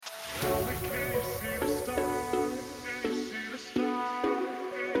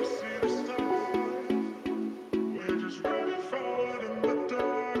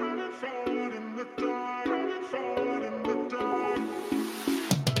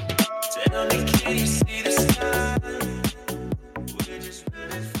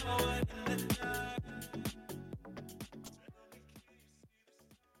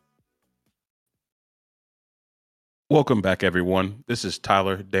Welcome back, everyone. This is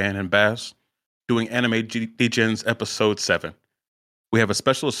Tyler, Dan, and Bass doing Anime Degens Episode 7. We have a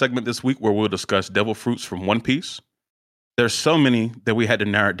special segment this week where we'll discuss devil fruits from One Piece. There's so many that we had to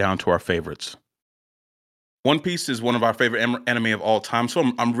narrow it down to our favorites. One Piece is one of our favorite anime of all time, so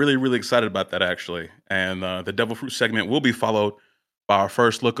I'm really, really excited about that, actually. And the devil fruit segment will be followed by our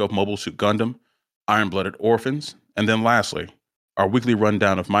first look of Mobile Suit Gundam, Iron-Blooded Orphans, and then lastly, our weekly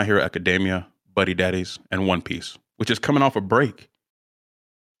rundown of My Hero Academia, Buddy Daddies, and One Piece, which is coming off a break.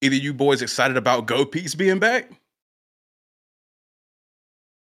 Either you boys excited about Go Piece being back?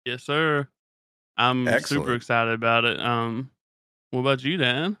 Yes, sir. I'm Excellent. super excited about it. What about you,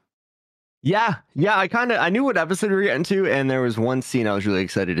 Dan? Yeah. I knew what episode we were getting to, and there was one scene I was really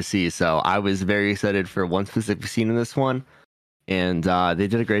excited to see. So I was very excited for one specific scene in this one, and they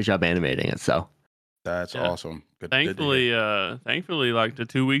did a great job animating it. So that's awesome. Good, thankfully, like the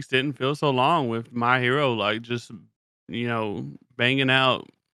 2 weeks didn't feel so long with My Hero, like just banging out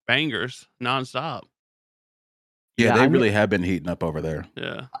bangers nonstop. Yeah, they really have been heating up over there.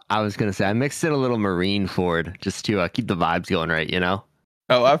 Yeah. I was gonna say I mixed in a little Marine Ford just to keep the vibes going right, you know.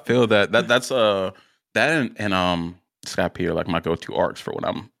 Oh, I feel that. That's that and Scott P are like my go-to arcs for when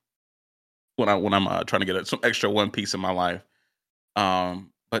I'm trying to get some extra One Piece in my life.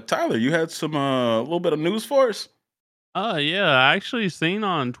 But Tyler, you had some a little bit of news for us. Yeah, I actually seen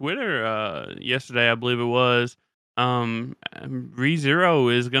on Twitter yesterday, I believe it was,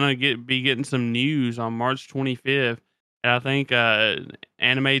 ReZero is gonna be getting some news on March 25th. And I think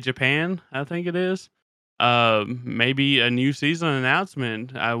Anime Japan, I think it is. Maybe a new season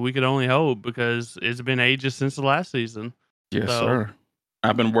announcement. We could only hope because it's been ages since the last season. Yes, sir.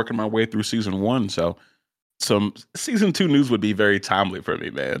 I've been working my way through season 1, so some season 2 news would be very timely for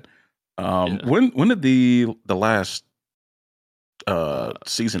me, man. When did the last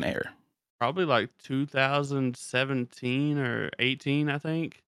season air? Probably like 2017 or 18, I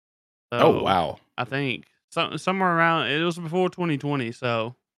think. So, oh wow! I think somewhere around. It was before 2020.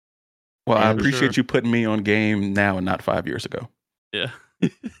 So, well, I appreciate you putting me on game now and not 5 years ago. Yeah.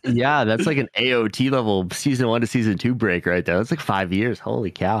 Yeah, that's like an AOT level season 1 to season 2 break right there. That's like 5 years. Holy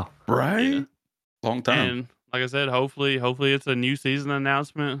cow! Right, yeah. Long time. And like I said, hopefully it's a new season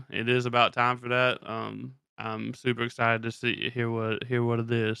announcement. It is about time for that. I'm super excited to hear what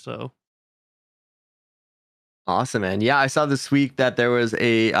it is. So. Awesome, man. Yeah, I saw this week that there was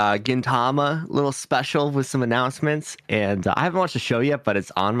a Gintama little special with some announcements, and I haven't watched the show yet, but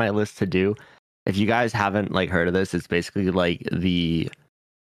it's on my list to do. If you guys haven't heard of this, it's basically like the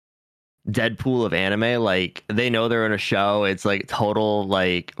Deadpool of anime. Like they know they're in a show. It's like total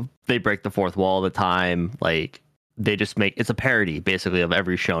they break the fourth wall all the time. Like they just it's a parody basically of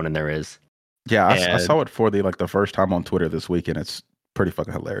every shonen there is. Yeah, I saw it for the first time on Twitter this week, and it's pretty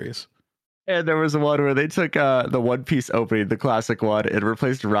fucking hilarious. And there was one where they took the One Piece opening, the classic one, and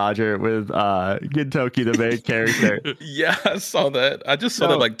replaced Roger with Gintoki, the main character. Yeah, I saw that. I just saw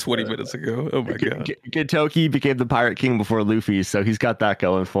that like 20 minutes ago. Oh my god. Gintoki became the Pirate King before Luffy, so he's got that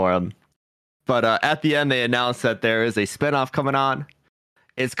going for him. But at the end, they announced that there is a spinoff coming on.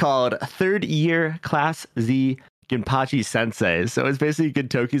 It's called Third Year Class Z Ginpachi Sensei. So it's basically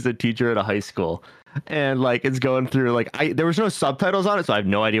Gintoki's a teacher at a high school. And it's going through there was no subtitles on it, so I have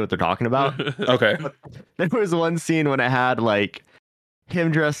no idea what they're talking about. Okay. But there was one scene when it had him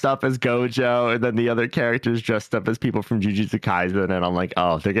dressed up as Gojo, and then the other characters dressed up as people from Jujutsu Kaisen, and I'm like,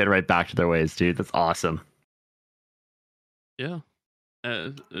 oh, they're getting right back to their ways, dude. That's awesome. Yeah,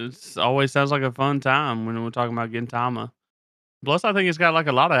 it always sounds like a fun time when we're talking about Gintama. Plus, I think it's got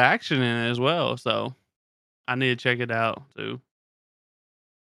a lot of action in it as well, so I need to check it out too.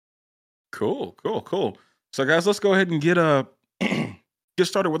 Cool. So, guys, let's go ahead and get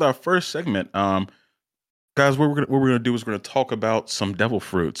started with our first segment. Guys, what we're gonna do is we're gonna talk about some devil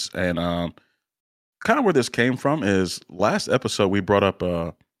fruits, and kind of where this came from is last episode we brought up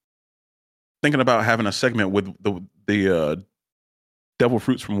thinking about having a segment with the devil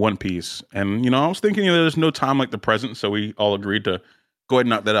fruits from One Piece, and I was thinking there's no time like the present, so we all agreed to go ahead and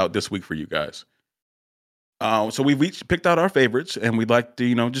knock that out this week for you guys. So we've each picked out our favorites, and we'd like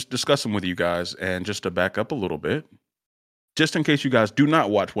to, just discuss them with you guys. And just to back up a little bit, just in case you guys do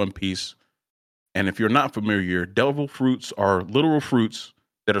not watch One Piece, and if you're not familiar, devil fruits are literal fruits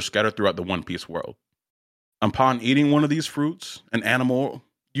that are scattered throughout the One Piece world. Upon eating one of these fruits, an animal,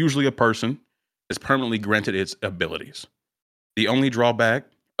 usually a person, is permanently granted its abilities. The only drawback,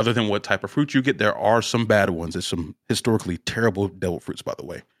 other than what type of fruit you get, there are some bad ones. There's some historically terrible devil fruits, by the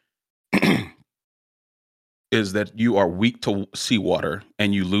way. is that you are weak to seawater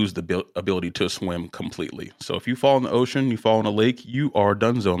and you lose the ability to swim completely. So if you fall in the ocean, you fall in a lake, you are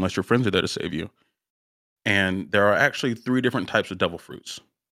donezo unless your friends are there to save you. And there are actually 3 different types of devil fruits.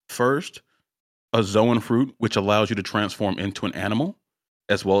 First, a zoan fruit, which allows you to transform into an animal,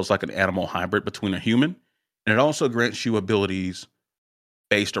 as well as like an animal hybrid between a human. And it also grants you abilities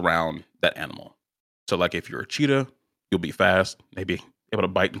based around that animal. So like if you're a cheetah, you'll be fast, maybe able to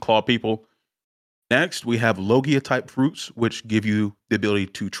bite and claw people. Next, we have Logia type fruits, which give you the ability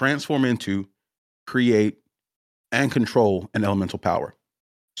to transform into, create, and control an elemental power.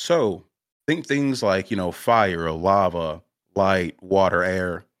 So think things like, fire, lava, light, water,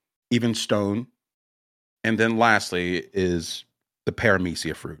 air, even stone. And then lastly is the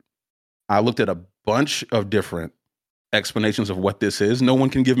paramecia fruit. I looked at a bunch of different explanations of what this is. No one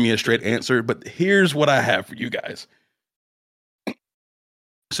can give me a straight answer, but here's what I have for you guys.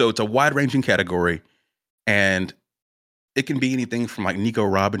 So it's a wide-ranging category, and it can be anything from like Nico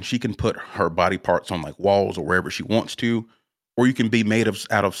Robin. She can put her body parts on like walls or wherever she wants to, or you can be made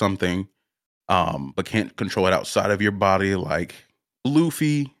out of something, but can't control it outside of your body, like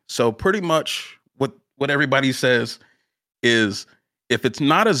Luffy. So pretty much what everybody says is if it's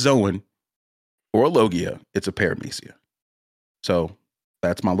not a Zoan or a Logia, it's a paramecia. So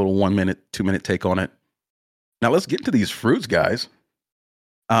that's my little 1 minute, 2 minute take on it. Now let's get into these fruits, guys.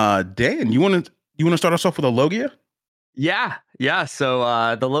 Dan, you want to start us off with a Logia? Yeah.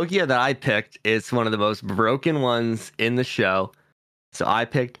 So the Logia that I picked is one of the most broken ones in the show. So I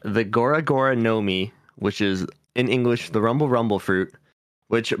picked the Gora Gora no Mi, which is in English the Rumble Rumble fruit,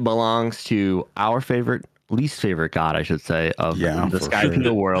 which belongs to our least favorite god, I should say, of the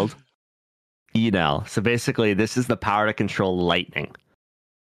Skypea world, Enel. So basically, this is the power to control lightning.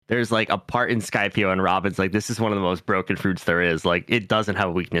 There's like a part in Skypea and Robin's like, this is one of the most broken fruits there is. Like, it doesn't have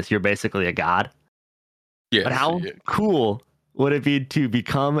a weakness. You're basically a god. Yes, but how cool would it be to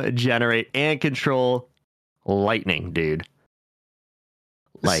become, generate, and control lightning, dude?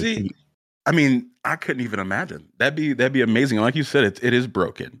 Like, see, I mean, I couldn't even imagine. That'd be amazing. Like you said, it is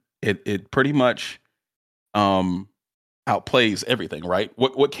broken. It pretty much outplays everything, right?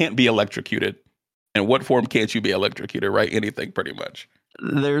 What can't be electrocuted, and what form can't you be electrocuted, right? Anything, pretty much.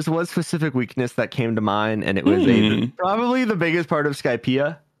 There's one specific weakness that came to mind, and it was probably the biggest part of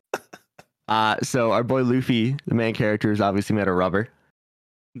Skypea. So our boy Luffy, the main character, is obviously made of rubber.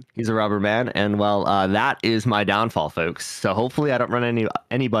 He's a rubber man, and well, that is my downfall, folks. So hopefully, I don't run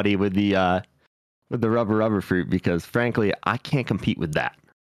anybody with the rubber fruit, because frankly, I can't compete with that.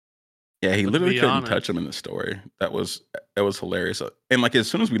 Yeah, he literally couldn't touch him in the story. That was hilarious. And like as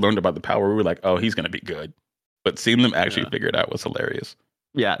soon as we learned about the power, we were like, oh, he's gonna be good. But seeing them actually figure it out was hilarious.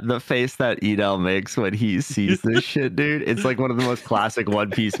 Yeah, the face that Enel makes when he sees this shit, dude, it's like one of the most classic One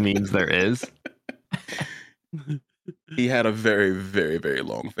Piece memes there is. He had a very, very, very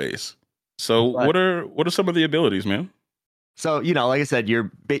long face. So what are some of the abilities, man? So, like I said,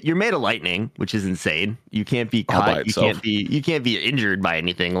 you're made of lightning, which is insane. You can't be cut. You can't be injured by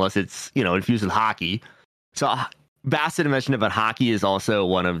anything unless it's, infused with hockey. So Bassett mentioned about hockey is also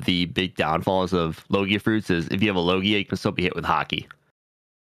one of the big downfalls of Logia fruits. Is if you have a Logia, you can still be hit with hockey,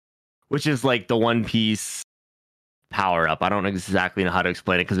 which is like the One Piece power up. I don't exactly know how to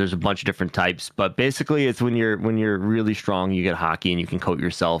explain it because there's a bunch of different types, but basically it's when you're really strong, you get hockey and you can coat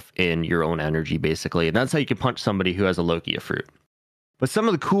yourself in your own energy, basically. And that's how you can punch somebody who has a Logia fruit. But some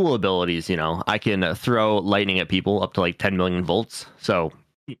of the cool abilities, I can throw lightning at people up to like 10 million volts. So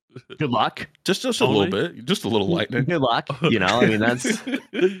good luck. Just a little bit. Just a little lightning. Good luck. I mean,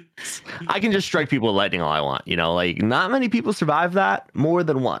 I can just strike people with lightning all I want. Like not many people survive that more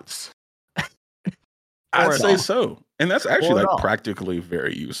than once. I'd say so. And that's actually like practically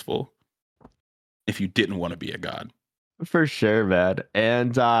very useful if you didn't want to be a god. For sure, man.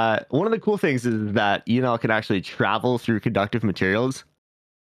 And one of the cool things is that can actually travel through conductive materials.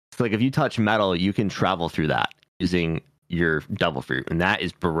 So like if you touch metal, you can travel through that using your devil fruit, and that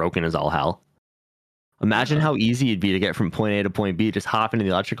is broken as all hell. Imagine how easy it'd be to get from point A to point B, just hop into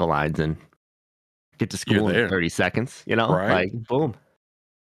the electrical lines and get to school in 30 seconds, right? Like boom.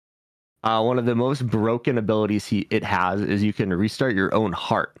 One of the most broken abilities it has is you can restart your own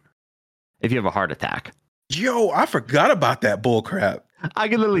heart if you have a heart attack. Yo, I forgot about that bull crap. I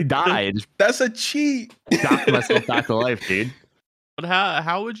can literally die. That's a cheat. Shock myself back to life, dude. But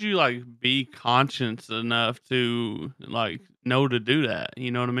how would you like be conscious enough to like know to do that?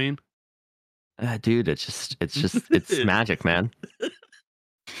 You know what I mean? Dude, it's magic, man.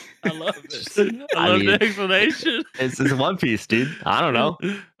 I love it. I love the explanation. It's One Piece, dude. I don't know.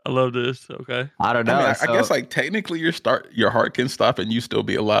 I love this. Okay. I don't I mean, know. I guess like technically your heart can stop and you still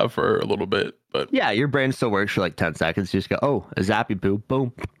be alive for a little bit, but Yeah, your brain still works for like 10 seconds. You just go, oh, a zappy poo,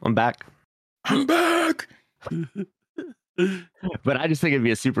 boom, I'm back. I'm back. But I just think it'd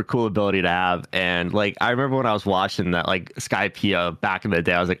be a super cool ability to have. And like, I remember when I was watching that like Skypiea back in the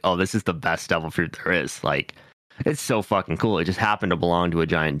day, I was like, oh, this is the best devil fruit there is. Like, it's so fucking cool. It just happened to belong to a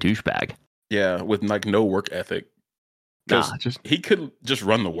giant douchebag. Yeah, with like no work ethic. Because he could just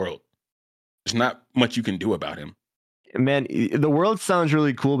run the world. There's not much you can do about him. Man, the world sounds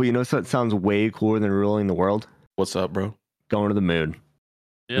really cool, but you know what sounds way cooler than ruling the world? What's up, bro? Going to the moon.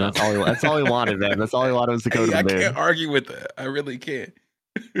 Yeah. That's all he wanted, man. That's all he wanted was to go to the moon. I can't argue with that. I really can't.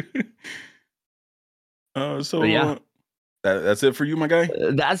 That's it for you, my guy?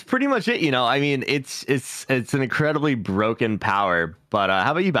 That's pretty much it. You know, I mean, it's an incredibly broken power. But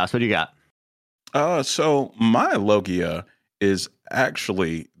how about you, Bass? What do you got? So my Logia is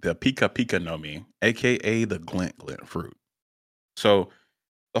actually the Pika Pika no Mi, aka the Glint Glint fruit. So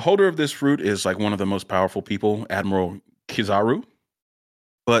the holder of this fruit is like one of the most powerful people, Admiral Kizaru.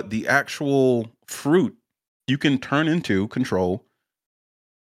 But the actual fruit you can turn into control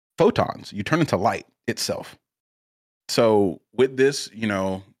photons. You turn into light itself. So with this, you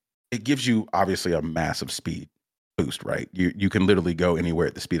know, it gives you obviously a massive speed boost, right? You can literally go anywhere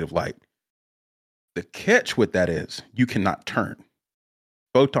at the speed of light. The catch with that is you cannot turn.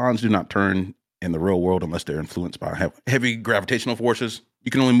 Photons do not turn in the real world unless they're influenced by heavy gravitational forces. You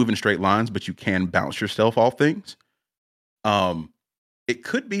can only move in straight lines, but you can bounce yourself off things. It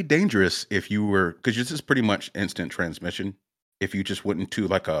could be dangerous if you were, because this is pretty much instant transmission. If you just went into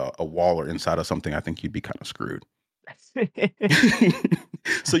like a wall or inside of something, I think you'd be kind of screwed.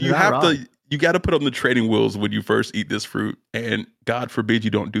 So you got to put on the training wheels when you first eat this fruit, and God forbid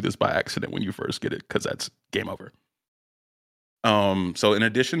you don't do this by accident when you first get it, because that's game over. So in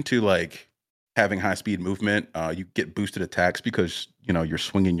addition to like having high speed movement, you get boosted attacks because you know you're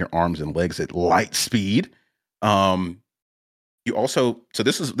swinging your arms and legs at light speed. You also, so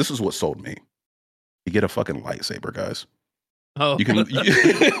this is what sold me. You get a fucking lightsaber, guys. Oh, you can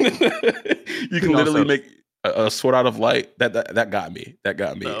literally make a sword out of light. That got me. That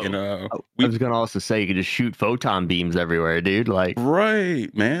got me. Oh. And I was gonna also say you could just shoot photon beams everywhere, dude. Like,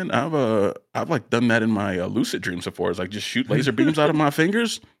 right, man. I've like done that in my lucid dreams before. It's like just shoot laser beams out of my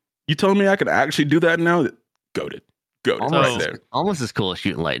fingers. You telling me I could actually do that now? Goated right there. Almost as cool as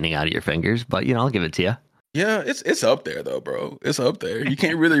shooting lightning out of your fingers, but you know, I'll give it to you. Yeah, it's up there though, bro. It's up there. You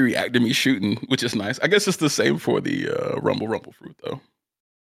can't really react to me shooting, which is nice. I guess it's the same for the Rumble fruit though.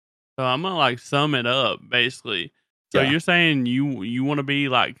 So I'm gonna like sum it up basically. So you're saying you want to be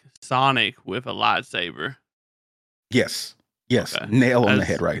like Sonic with a lightsaber? Yes. Okay. Nail on the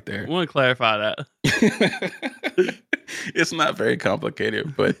head right there. I want to clarify that. It's not very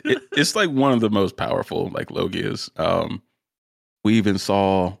complicated, but it's like one of the most powerful like Logias. We even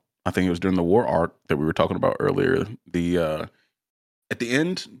saw, I think it was during the war arc that we were talking about earlier. At the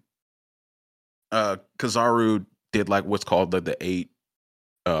end, Kizaru did like what's called the 8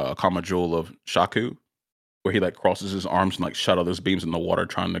 Kama Jewel of Shaku, where he like crosses his arms and like shot all those beams in the water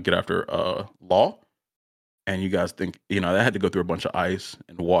trying to get after Law. And you guys think, you know, that had to go through a bunch of ice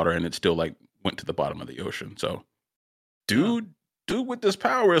and water, and it still like went to the bottom of the ocean. So, dude with this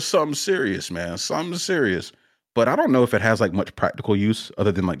power is something serious, man. Something serious. But I don't know if it has like much practical use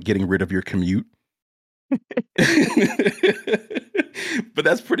other than like getting rid of your commute. But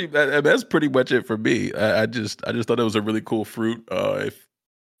that's pretty much it for me. I just thought it was a really cool fruit. If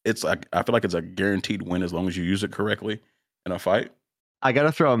it's like, I feel like it's a guaranteed win as long as you use it correctly in a fight. I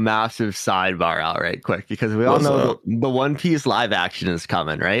gotta throw a massive sidebar out right quick because we all know the One Piece live action is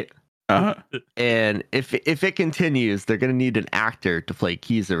coming, right? Uh-huh. And if it continues, they're gonna need an actor to play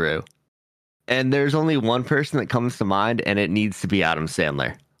Kizaru. And there's only one person that comes to mind, and it needs to be Adam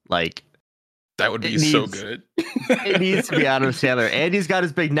Sandler. Like, that would be so good. It needs to be Adam Sandler. And he's got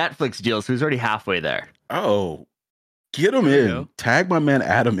his big Netflix deal, so he's already halfway there. Oh, get him in. Tag my man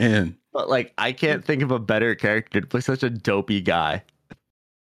Adam in. But like, I can't think of a better character to play such a dopey guy.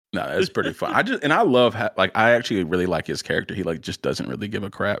 No, that's pretty fun. I love like I actually really like his character. He like just doesn't really give a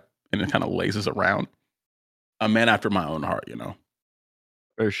crap and it kind of lazes around. A man after my own heart, you know.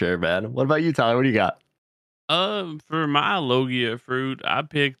 For sure, man. What about you, Tyler? What do you got? For my Logia fruit, I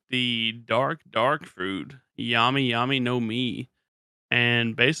picked the dark fruit, Yami no Mi.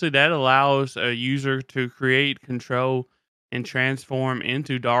 And basically that allows a user to create, control, and transform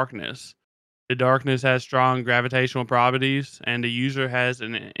into darkness. The darkness has strong gravitational properties, and the user has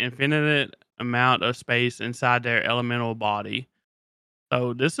an infinite amount of space inside their elemental body.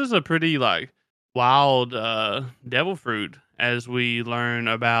 So this is a pretty like wild devil fruit, as we learn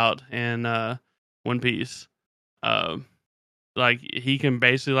about in One Piece. Uh, like he can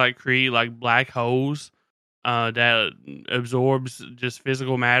basically like create like black holes that absorbs just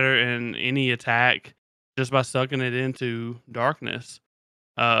physical matter and any attack just by sucking it into darkness.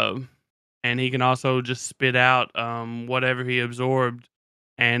 Um, and he can also just spit out whatever he absorbed,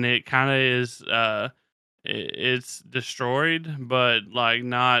 and it kind of is it's destroyed, but like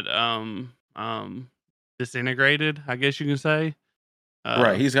not disintegrated, I guess you can say.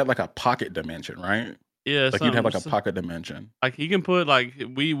 Right. Uh, He's got like a pocket dimension, right? yeah, Like you'd have like a something. pocket dimension. Like he can put like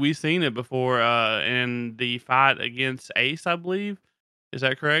we seen it before in the fight against Ace, I believe. Is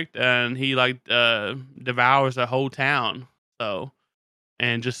that correct? And he like devours a whole town. So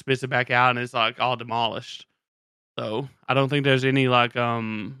and just spits it back out and it's like all demolished. So I don't think there's any like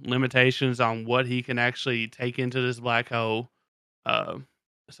limitations on what he can actually take into this black hole. Uh,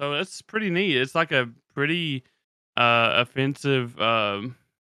 so that's pretty neat. It's like a pretty offensive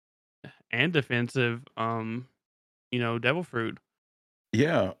and defensive devil fruit.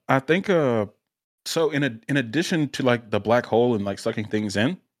 Yeah. I think so in addition to like the black hole and like sucking things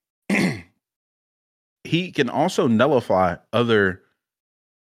in, he can also nullify other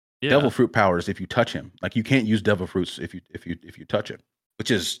devil Yeah. fruit powers if you touch him. Like you can't use devil fruits if you touch him,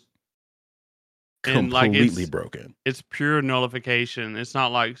 which is And like completely broken. it's pure nullification. It's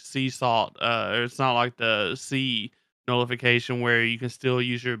not like sea salt. Or it's not like the sea nullification where you can still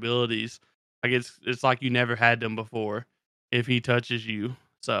use your abilities. Like it's like you never had them before if he touches you.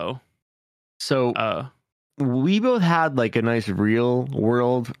 So So uh we both had like a nice real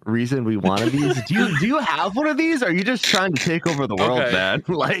world reason we wanted these. Do you have one of these? Or are you just trying to take over the world, okay. man?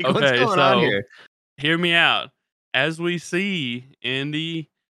 Like, what's Okay, going on so here? hear me out. As we see in the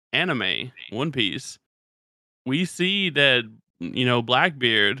anime One Piece, we see that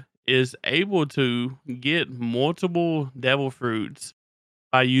Blackbeard is able to get multiple devil fruits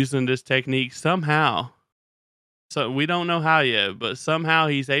by using this technique somehow. So we don't know how yet, but somehow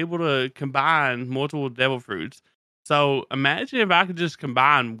he's able to combine multiple devil fruits. So imagine if I could just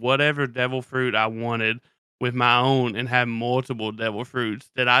combine whatever devil fruit I wanted with my own and have multiple devil fruits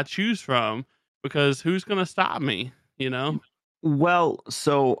that I choose from, because who's going to stop me, you know? Well,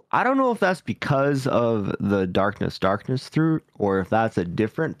 so I don't know if that's because of the darkness through, or if that's a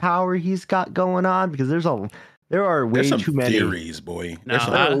different power he's got going on. Because there are There's way some too many. theories, boy. No, There's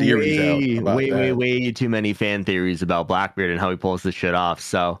some There are theories out about that. way too many fan theories about Blackbeard and how he pulls this shit off.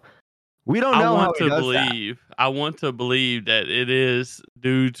 So we don't I know how want he to does that. believe. I want to believe that it is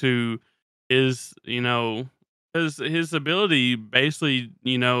due to his, his ability basically,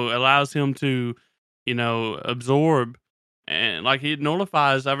 allows him to, absorb, and like it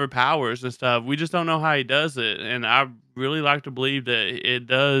nullifies other powers and stuff. We just don't know how he does it, and I really like to believe that it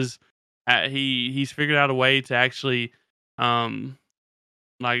does. He's figured out a way to actually, um,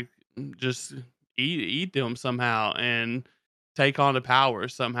 like just eat them somehow and take on the power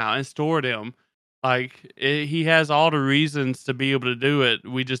somehow and store them. Like he has all the reasons to be able to do it.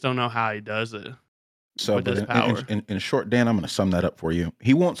 We just don't know how he does it So, with but this power. in short, Dan, I'm going to sum that up for you.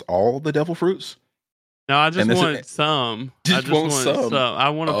 He wants all the devil fruits, No, I and just this want some. I just just wants want some. some. I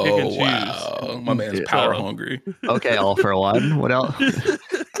want to pick and Oh choose. wow, my man's Yeah. power So hungry. Okay, all for one. What else?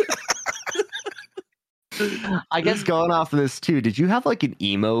 I guess going off of this too, did you have like an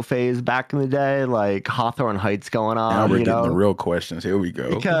emo phase back in the day, like Hawthorne Heights going Now on? we're getting the real questions. Here we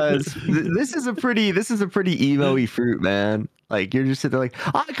go. Because this is a pretty emo-y fruit, man. Like you're just sitting there like,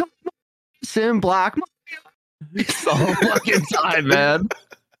 I come Sim Black the whole fucking time, man.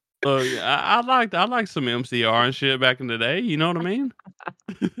 Look, I like some MCR and shit back in the day. You know what I mean?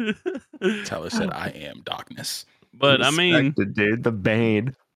 Tyler said, "I am darkness." But I mean, Respected, dude. The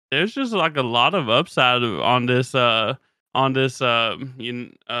Bane. there's just like a lot of upside on this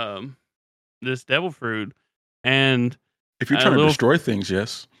this devil fruit, and If you're a trying to little. destroy things,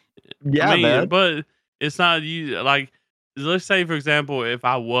 yes. I Yeah, mean, man. but it's not you like. Let's say, for example, if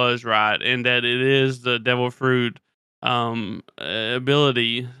I was right and that it is the devil fruit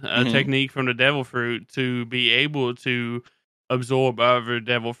ability, a Mhm. technique from the devil fruit to be able to absorb other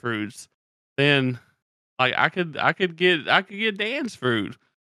devil fruits, then like I could get Dan's fruit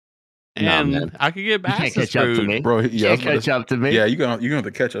Nah, man. and I could get You can't Bass's catch up to fruit. me. Bro, You yeah, I was can't about catch up to me. yeah, you're gonna have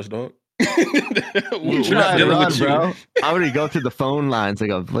to catch us, dog. You We're try not and dealing run, with you. bro. I'm gonna go through the phone lines like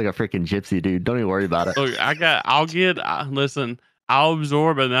a freaking gypsy, dude. Don't even worry about it. Look, listen, I'll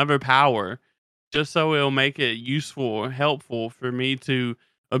absorb another power just so it'll make it useful or helpful for me to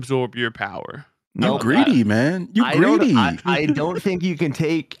absorb your power. You greedy, man. You I greedy. I don't think you can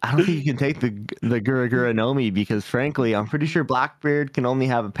take. I don't think you can take the Gura Gura Nomi because, frankly, I'm pretty sure Blackbeard can only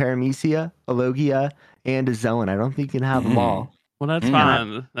have a Paramecia, a Logia, and a Zoan. I don't think you can have them all. Well, that's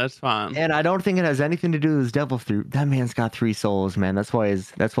fine. That's fine. And I don't think it has anything to do with his devil fruit. That man's got 3 souls, man. That's why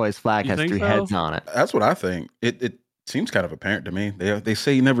his flag has 3 heads on it. That's what I think. It seems kind of apparent to me. They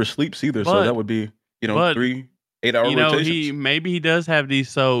say he never sleeps either, so that would be 3 8-hour rotations. Maybe he does have these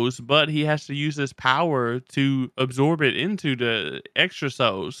souls, but he has to use his power to absorb it into the extra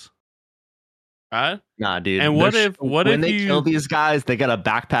souls. Right? Nah, dude. And what if when they kill these guys, they got a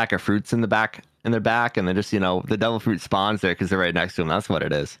backpack of fruits in their back, and then just the devil fruit spawns there because they're right next to them. That's what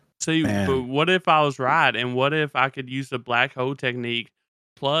it is. See, but what if I was right, and what if I could use the black hole technique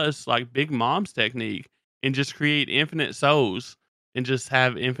plus like Big Mom's technique and just create infinite souls and just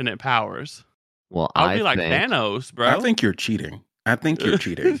have infinite powers? Well, I'll be like Thanos, bro. I think you're cheating. I think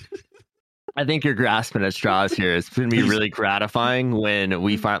you're grasping at straws here. It's going to be really gratifying when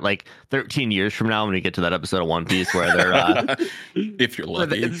we find, like, 13 years from now when we get to that episode of One Piece where they're if you're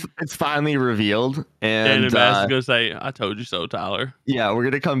lucky, it's finally revealed, and Bass is gonna say, "I told you so, Tyler." Yeah, we're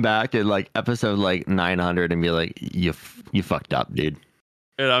gonna come back in like episode 900 and be like, "You fucked up, dude."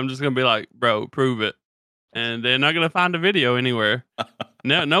 And I'm just gonna be like, "Bro, prove it." And they're not gonna find a video anywhere.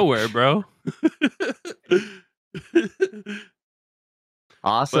 Nowhere, bro.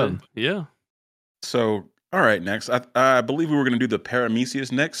 Awesome. But, yeah. So, all right, next. I believe we were going to do the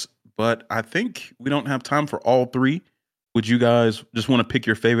Paramecias next, but I think we don't have time for all 3. Would you guys just want to pick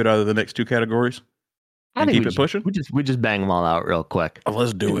your favorite out of the next 2 categories? I think keep it pushing? We just bang them all out real quick. Oh,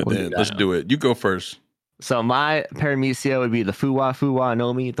 let's do it then. Let's do it. You go first. So my Paramecia would be the Fuwa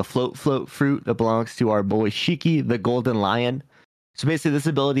Nomi, the float fruit that belongs to our boy Shiki, the golden lion. So basically this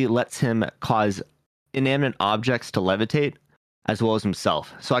ability lets him cause inanimate objects to levitate as well as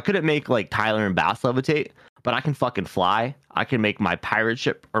himself. So I couldn't make like Tyler and Bass levitate, but I can fucking fly. I can make my pirate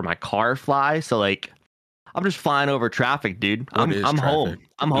ship or my car fly. So like I'm just flying over traffic, dude. I'm home.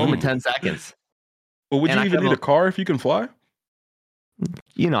 I'm home in 10 seconds. Well, would you even need a car if you can fly?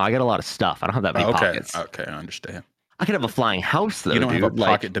 I got a lot of stuff. I don't have that many pockets. Okay, I understand. I could have a flying house, though. You don't have a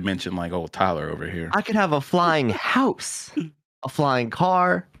pocket dimension like old Tyler over here. I could have a flying house, a flying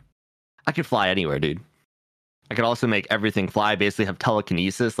car. I could fly anywhere, dude. I could also make everything fly, basically have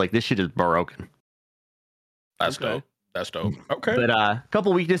telekinesis. Like, this shit is broken. That's dope. That's dope. Okay. But a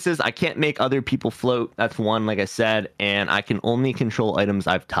couple weaknesses. I can't make other people float. That's one, like I said. And I can only control items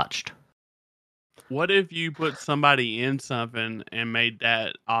I've touched. What if you put somebody in something and made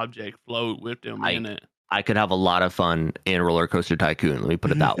that object float with them in it? I could have a lot of fun in Roller Coaster Tycoon. Let me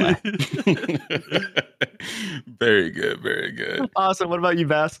put it that way. Very good. Very good. Awesome. What about you,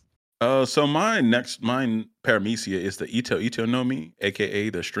 Bass? So mine Paramecia is the Ito Nomi, aka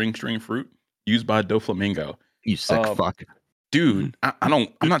the string fruit used by Doflamingo. You sick fuck. Dude, I'm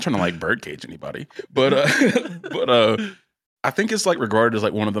not trying to like birdcage anybody, but I think it's like regarded as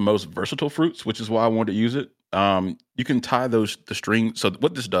like one of the most versatile fruits, which is why I wanted to use it. You can tie the string. So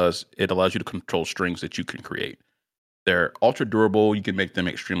what this does, it allows you to control strings that you can create. They're ultra durable. You can make them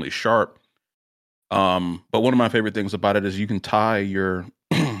extremely sharp. But one of my favorite things about it is you can tie your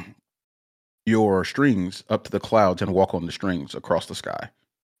strings up to the clouds and walk on the strings across the sky,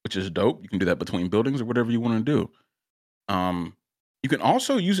 which is dope. You can do that between buildings or whatever you want to do. You can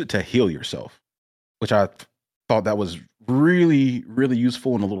also use it to heal yourself, which I thought that was really, really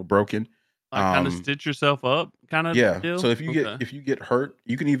useful and a little broken. Like kind of stitch yourself up, kind of. Yeah. Deal? So if you get hurt,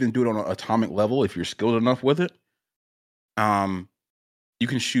 you can even do it on an atomic level if you're skilled enough with it. You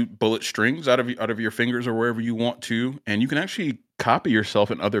can shoot bullet strings out of your fingers or wherever you want to, and you can actually copy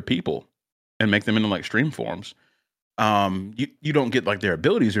yourself and other people and make them into like stream forms. You don't get like their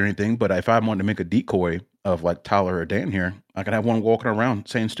abilities or anything, but if I wanted to make a decoy of like Tyler or Dan here, I could have one walking around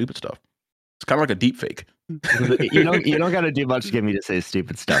saying stupid stuff. It's kind of like a deep fake. You don't got to do much to get me to say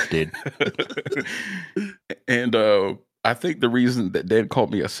stupid stuff, dude. And I think the reason that Dan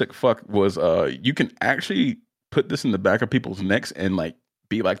called me a sick fuck was you can actually put this in the back of people's necks and like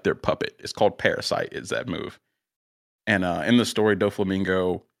be like their puppet. It's called Parasite. Is that move? And in the story,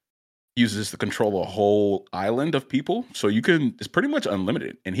 Doflamingo uses to control a whole island of people, so it's pretty much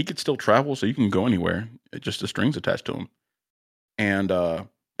unlimited, and he could still travel, so you can go anywhere. Just the strings attached to him, and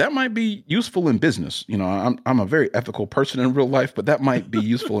that might be useful in business. I'm a very ethical person in real life, but that might be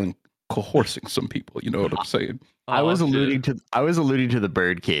useful in coercing some people. You know what I'm saying? I was alluding to the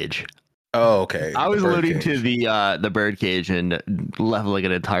bird cage. Oh, okay. I was alluding to the bird cage and leveling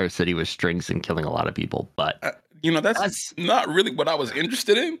an entire city with strings and killing a lot of people. But that's not really what I was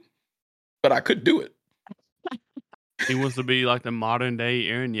interested in. But I could do it. He wants to be like the modern day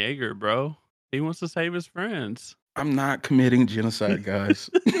Eren Yeager, bro. He wants to save his friends. I'm not committing genocide, guys.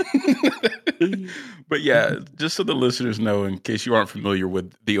 But yeah, just so the listeners know, in case you aren't familiar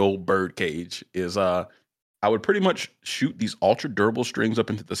with the old bird cage, is I would pretty much shoot these ultra durable strings up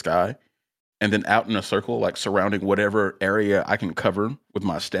into the sky, and then out in a circle, like surrounding whatever area I can cover with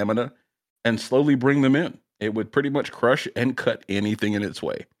my stamina, and slowly bring them in. It would pretty much crush and cut anything in its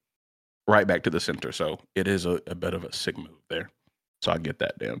way, right back to the center. So it is a bit of a sick move there. So I get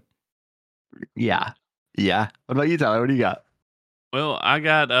that, Dan. Yeah. Yeah. What about you, Tyler? What do you got? Well, I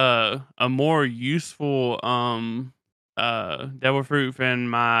got a more useful devil fruit than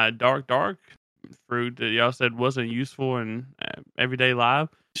my dark fruit that y'all said wasn't useful in everyday life.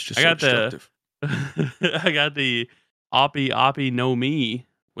 It's just I so got the destructive. I got the Oppie no Mi,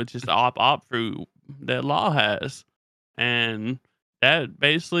 which is the op fruit that Law has, and that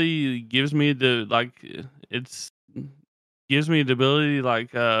basically gives me the gives me the ability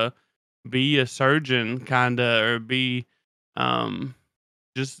be a surgeon kinda, or be um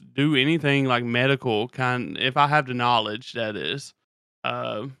just do anything like medical kind, if I have the knowledge, that is.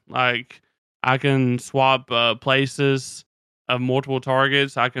 Like I can swap places of multiple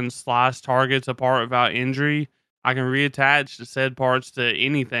targets. I can slice targets apart without injury. I can reattach the said parts to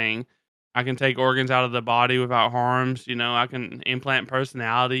anything. I can take organs out of the body without harms. I can implant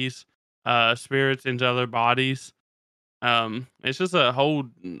personalities, spirits into other bodies. It's just a whole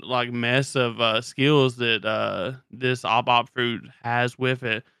like mess of skills that this op fruit has with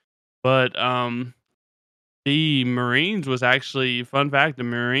it. But the Marines was actually, fun fact, the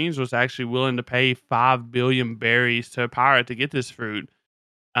Marines was actually willing to pay 5 billion berries to a pirate to get this fruit.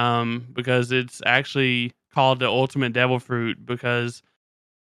 Because it's actually called the ultimate devil fruit because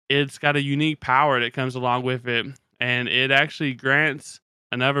it's got a unique power that comes along with it, and it actually grants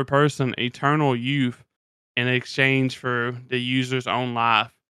another person eternal youth in exchange for the user's own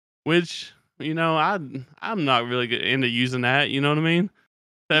life. Which I'm not really into using that. You know what I mean?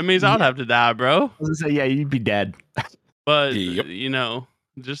 That means I'd Yeah. have to die, bro. I was gonna say, yeah, you'd be dead. But Yep.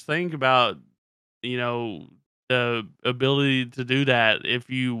 just think about the ability to do that. If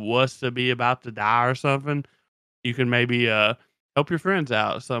you was to be about to die or something, you can maybe help your friends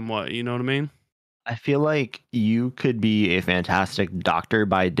out somewhat. You know what I mean? I feel like you could be a fantastic doctor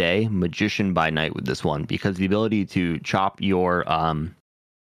by day, magician by night with this one, because the ability to chop your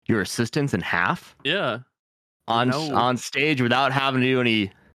assistants in half Yeah. on stage without having to do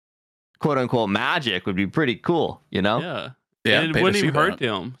any quote unquote magic would be pretty cool, you know? Yeah. Yeah, And pay it to wouldn't see even hurt that.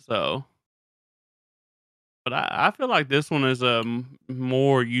 them. So, but I feel like this one is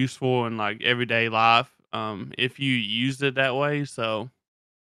more useful in like everyday life. If you used it that way. So.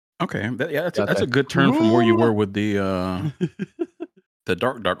 Okay, that's Okay. a good turn from where you were with the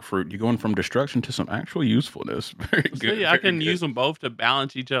dark fruit. You're going from destruction to some actual usefulness. Very good. See, I Very can good. use them both to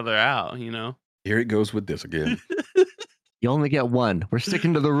balance each other out. Here it goes with this again. You only get one. We're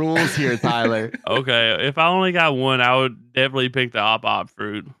sticking to the rules here, Tyler. Okay, if I only got one, I would definitely pick the op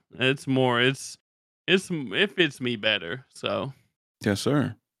fruit. It's more, it fits me better. So Yes,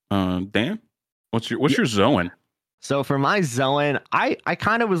 sir. Dan, what's your Zoan? So for my Zoan, I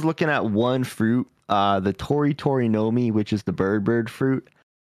kind of was looking at one fruit, the Tori no Mi, which is the bird fruit.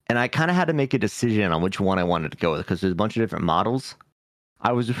 And I kind of had to make a decision on which one I wanted to go with because there's a bunch of different models.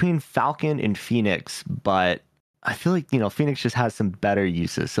 I was between Falcon and Phoenix, but I feel like, Phoenix just has some better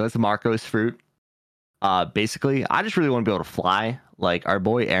uses. So it's Marco's fruit. Basically, I just really want to be able to fly. Like our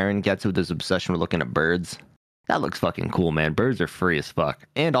boy Aaron gets with his obsession with looking at birds. That looks fucking cool, man. Birds are free as fuck.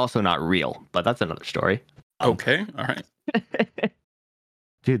 And also not real, but that's another story. Okay, all right.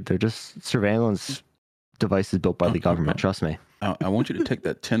 Dude, they're just surveillance devices built by the government. Trust me. I want you to take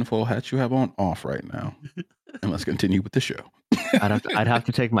that tinfoil hat you have on off right now, and let's continue with the show. I'd have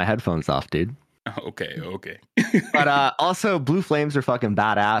to take my headphones off, dude. Okay. But also, Blue Flames are fucking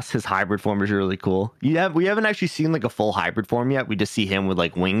badass. His hybrid form is really cool. We haven't actually seen like a full hybrid form yet. We just see him with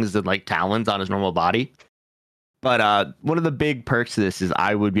like wings and like talons on his normal body. But one of the big perks of this is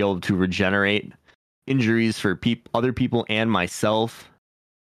I would be able to regenerate injuries for other people and myself.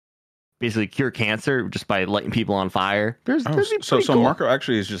 Basically, cure cancer just by lighting people on fire. So cool. Marco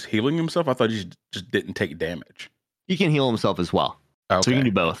actually is just healing himself. I thought he just didn't take damage. He can heal himself as well. Okay, So you can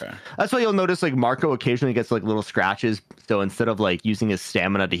do both. Okay. That's why you'll notice like Marco occasionally gets like little scratches. So instead of like using his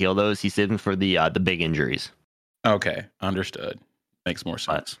stamina to heal those, he's saving for the big injuries. Okay, understood. Makes more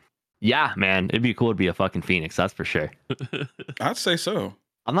sense. Yeah, man, it'd be cool to be a fucking Phoenix. That's for sure. I'd say so.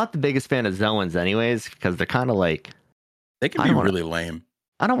 I'm not the biggest fan of Zoans anyways, because they're kind of like They can be really lame.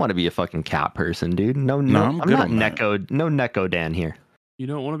 I don't want to be a fucking cat person, dude. No, I'm I'm good not on that. No Neko Dan here. you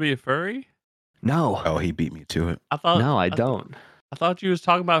don't want to be a furry? No. Oh, he beat me to it. I thought No, I don't. I thought you was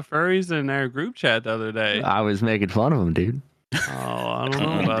talking about furries in our group chat the other day. I was making fun of him, dude. Oh, I don't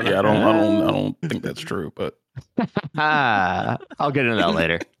know about Yeah, that. I don't think that's true, but I'll get into that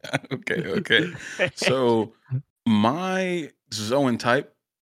later. okay. So my Zoan type,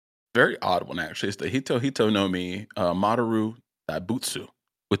 very odd one actually. It's the Hito no Mi Madoru Daibutsu,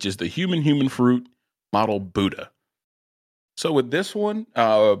 which is the human fruit model Buddha. So with this one,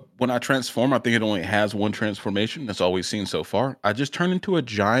 when I transform, I think it only has one transformation. That's all we've seen so far. I just turn into a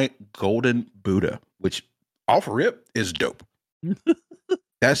giant golden Buddha, which off rip is dope.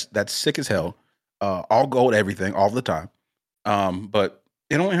 That's sick as hell. All gold, everything, all the time. But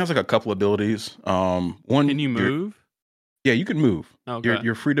it only has like a couple abilities. One, Can you move? Yeah, you can move. Okay.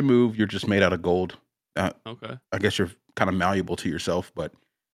 You're free to move. You're just made out of gold. Okay. I guess you're kind of malleable to yourself, but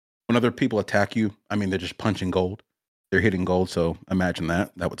when other people attack you, I mean, they're just punching gold. They're hitting gold, so imagine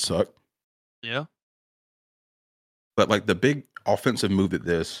that. That would suck. Yeah. But like the big offensive move that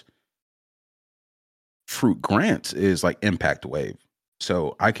this fruit grants is like impact wave.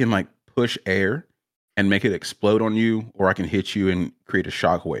 So I can like push air and make it explode on you, or I can hit you and create a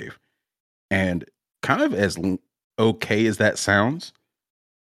shock wave. And kind of as okay as that sounds,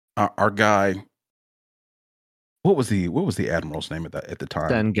 our guy, what was the admiral's name at the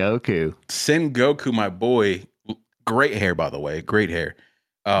time? Sengoku, my boy, great hair by the way, great hair.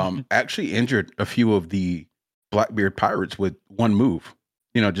 Actually injured a few of the Blackbeard pirates with one move.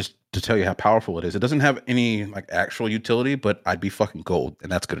 You know, just to tell you how powerful it is. It doesn't have any like actual utility, but I'd be fucking gold,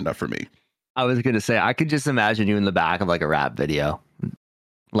 and that's good enough for me. I was gonna say I could just imagine you in the back of like a rap video,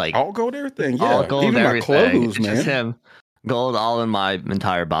 like all gold, everything. Yeah, all gold, even everything. My clothes, it's man. Just him, gold all in my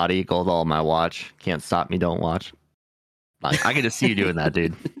entire body, gold all in my watch. Can't stop me, don't watch. Like I can just see you doing that,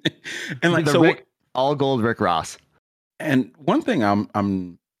 dude. And like all gold Rick Ross. And one thing I'm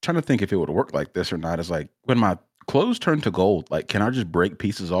trying to think if it would work like this or not is like when my clothes turn to gold, like can I just break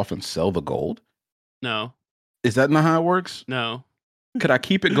pieces off and sell the gold? No. Is that not how it works? No. Could I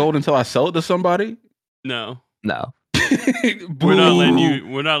keep it gold until I sell it to somebody? No. We're not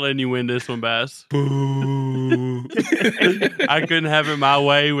letting you win this one, Bass. Boo. I couldn't have it my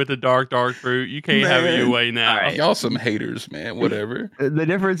way with the dark fruit. You can't have it your way now. Right. Y'all some haters, man. Whatever. The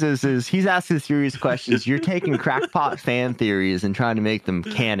difference is he's asking serious questions. You're taking crackpot fan theories and trying to make them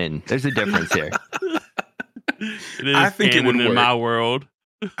canon. There's a difference here. It is I think canon it would work in my world.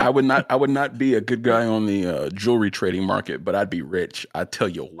 I would not be a good guy on the jewelry trading market, but I'd be rich. I tell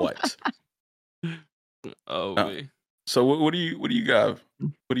you what. So what do you got?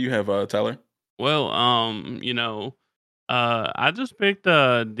 What do you have, Tyler? Well, I just picked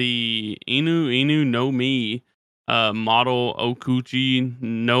the Inu no Mi model Okuchi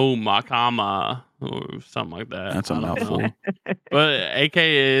no Makama or something like that. That's a mouthful. But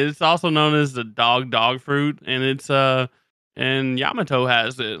AKA it's also known as the dog fruit, and it's and Yamato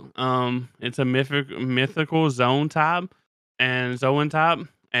has it. It's a mythical zone type and Zoan type,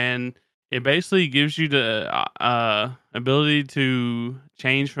 and it basically gives you the ability to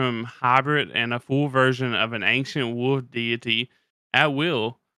change from hybrid and a full version of an ancient wolf deity at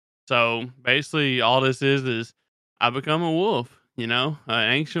will. So basically, all this is I become a wolf, an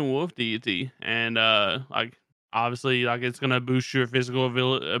ancient wolf deity, and like obviously, like it's gonna boost your physical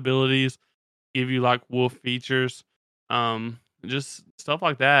abilities, give you like wolf features, just stuff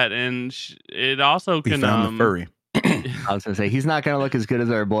like that, and it also we can found the furry. I was gonna say he's not gonna look as good as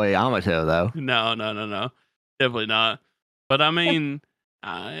our boy Yamato, though. No, definitely not. But I mean,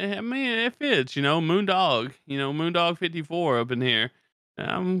 it fits. Moondog. Moondog 54 up in here.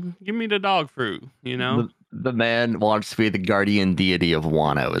 Give me the dog fruit. The man wants to be the guardian deity of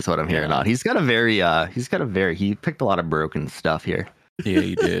Wano, is what I'm hearing out. He picked a lot of broken stuff here. Yeah,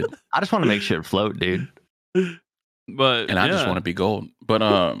 he did. I just want to make shit float, dude. But I just want to be gold. But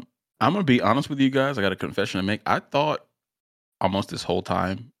I'm gonna be honest with you guys. I got a confession to make. I thought almost this whole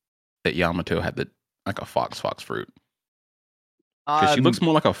time that Yamato had like a fox fruit. Because she looks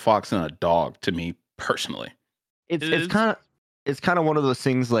more like a fox than a dog to me personally. It's kind of one of those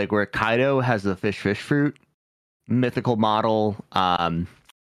things like where Kaido has the fish fruit, mythical model,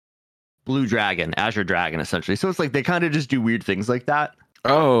 blue dragon, azure dragon, essentially. So it's like they kind of just do weird things like that.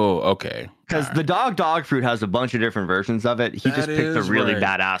 Oh, okay. Because the dog fruit has a bunch of different versions of it. He just picked a really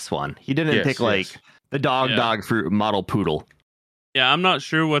badass one. He didn't pick like the dog fruit model poodle. Yeah, I'm not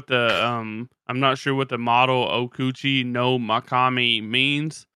sure what the model Okuchi no Makami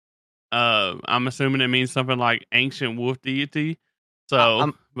means. I'm assuming it means something like ancient wolf deity.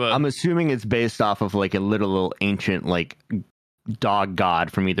 So, I'm assuming it's based off of like a little ancient like dog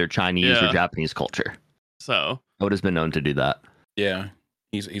god from either Chinese or Japanese culture. So, Oda's been known to do that. Yeah,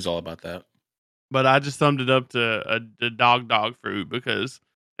 he's all about that. but I just summed it up to the dog fruit because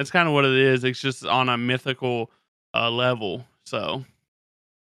that's kind of what it is. It's just on a mythical level. So,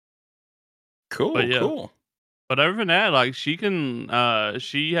 but Cool, yeah. cool. But other than that, like she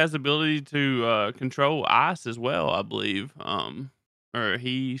she has the ability to control ice as well, I believe. Or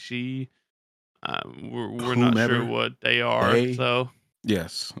he, she, we're not sure Whomever what they are. they, So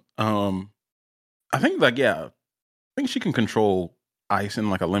yes. I think I think she can control ice in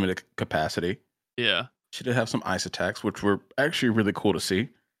like a limited capacity. yeah, She did have some ice attacks, which were actually really cool to see.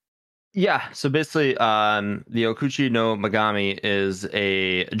 Yeah, so basically, the Okuchi no Megami is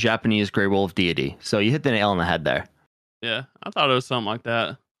a Japanese gray wolf deity. So you hit the nail on the head there. yeah, I thought it was something like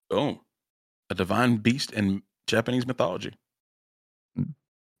that. Oh, a divine beast in Japanese mythology.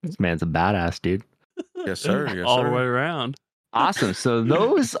 This man's a badass, dude. Yes, sir. Yes, All the sir. way around. Awesome. So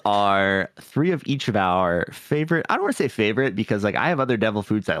those are 3 of each of our favorite. I don't want to say favorite because like I have other devil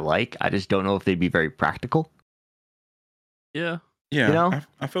foods I like. I just don't know if they'd be very practical. Yeah, Yeah, You know?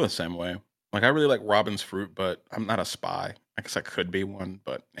 I feel the same way. Like I really like Robin's fruit, but I'm not a spy. I guess I could be one,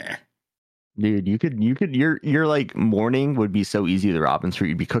 but Dude, you could your like morning would be so easy with the Robin's fruit.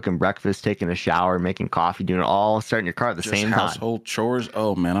 You'd be cooking breakfast, taking a shower, making coffee, doing it all, starting your car at the just same time. household chores.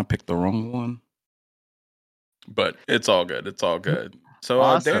 Oh man, I picked the wrong one. But it's all good. It's all good. So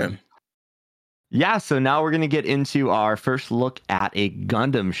Awesome. Dan. Yeah, so now we're gonna get into our first look at a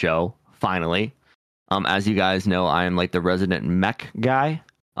Gundam show, finally. As you guys know, I am like the resident mech guy.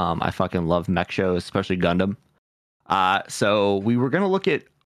 I fucking love mech shows, especially Gundam. So we were gonna look at a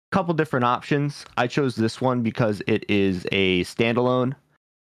couple different options. I chose this one because it is a standalone.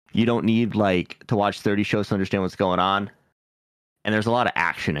 You don't need like to watch 30 shows to understand what's going on. And there's a lot of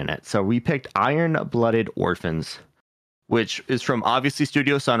action in it. So we picked Iron-Blooded Orphans, which is from obviously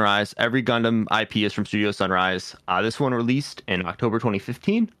Studio Sunrise. Every Gundam IP is from Studio Sunrise. This one released in October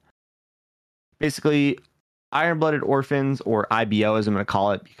 2015. Basically, Iron-Blooded Orphans, or IBO as I'm going to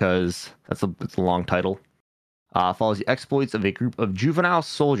call it because it's a long title, follows the exploits of a group of juvenile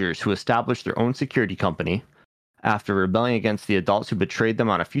soldiers who established their own security company after rebelling against the adults who betrayed them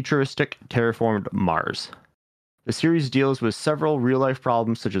on a futuristic, terraformed Mars. The series deals with several real-life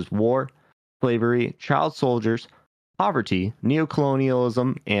problems such as war, slavery, child soldiers, poverty,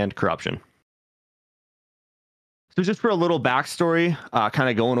 neocolonialism, and corruption. So just for a little backstory, kind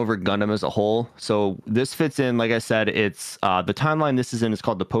of going over Gundam as a whole. So this fits in, like I said, it's the timeline this is in is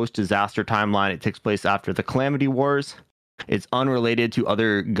called the post-disaster timeline. It takes place after the Calamity Wars. It's unrelated to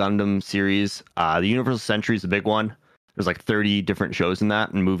other Gundam series. The Universal Century is a big one. There's like 30 different shows in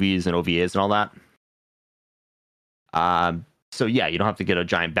that, and movies and OVAs and all that. So yeah, you don't have to get a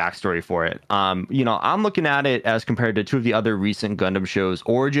giant backstory for it. I'm looking at it as compared to 2 of the other recent Gundam shows.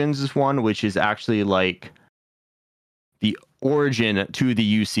 Origins is one, which is actually like the origin to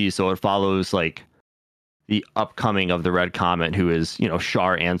the UC, so it follows like the upcoming of the Red Comet, who is,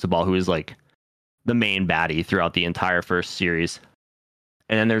 Char Ansabal, who is like the main baddie throughout the entire first series.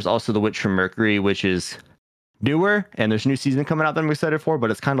 And then there's also The Witch from Mercury, which is newer, and there's a new season coming out that I'm excited for, but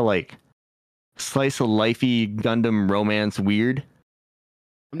it's kind of like slice of lifey Gundam romance weird.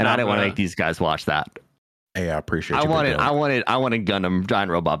 And I didn't want to make these guys watch that. Hey, I appreciate I you. wanted Gundam giant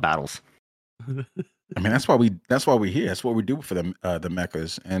robot battles. I mean, that's why we're here. That's what we do for the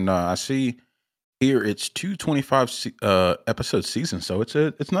mechas. And I see here it's 225 episode season, so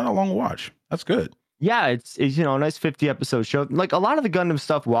it's not a long watch. That's good. Yeah, it's a nice 50 episode show. Like a lot of the Gundam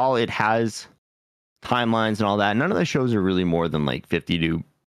stuff, while it has timelines and all that, none of the shows are really more than like 50 to.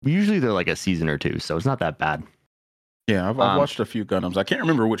 Usually they're like a season or 2, so it's not that bad. Yeah, I've watched a few Gundams. I can't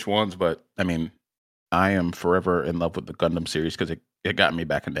remember which ones, but I mean, I am forever in love with the Gundam series because it got me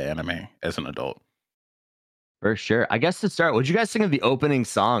back into anime as an adult. For sure. I guess to start, what'd you guys think of the opening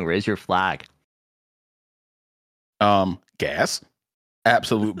song, Raise Your Flag? Gas.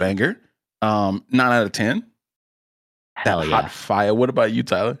 Absolute banger. 9 out of 10. Hell That yeah. hot fire. What about you,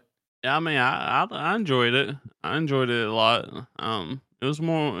 Tyler? Yeah, I mean, I enjoyed it. I enjoyed it a lot. It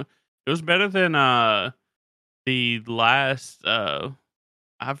was better than the last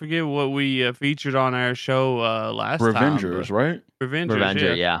I forget what we featured on our show last Revengers, time. right?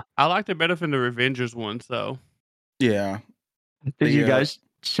 Revenger, yeah. I liked it better than the Revengers one. So Yeah. Did you guys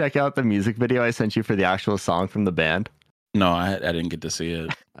check out the music video I sent you for the actual song from the band? No, I didn't get to see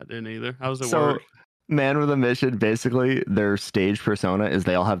it. I didn't either. I was at work. Man with a Mission, basically, their stage persona is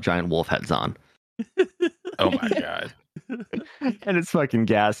they all have giant wolf heads on. Oh my god. And it's fucking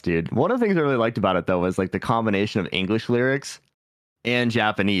gas, dude. One of the things I really liked about it, though, was like the combination of English lyrics and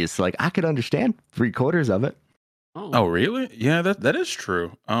Japanese. So, like, I could understand 3/4 of it. Oh, really? Yeah, that is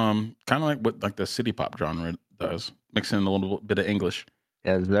true. Kind of like what like the city pop genre does, mixing in a little bit of English.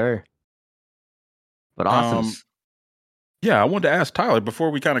 Yes, sir. But awesome. Yeah, I wanted to ask Tyler before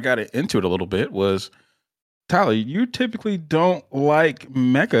we kind of got into it a little bit. Was Tyler, you typically don't like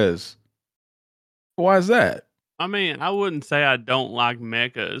mechas. Why is that? I mean, I wouldn't say I don't like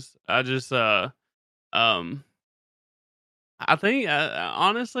mechas. I just um I think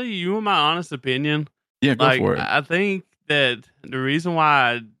honestly, you want my honest opinion? Yeah, go Like for it. I think that the reason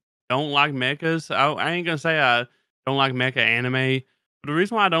why I don't like mechas, I ain't gonna say I don't like mecha anime, but the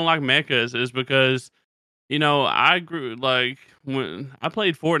reason why I don't like mechas is because I grew like when I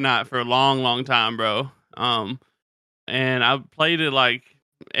played Fortnite for a long, long time, bro. And I played it like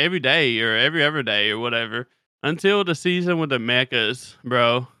every day or every other day or whatever until the season with the mechas,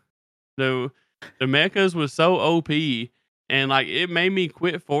 bro. The the mechas was so OP and like it made me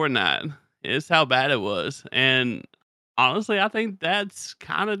quit Fortnite. It's how bad it was. And honestly, I think that's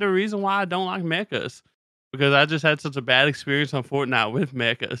kind of the reason why I don't like mechas. Because I just had such a bad experience on Fortnite with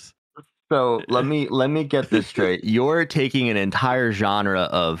mechas. So let me get this straight. You're taking an entire genre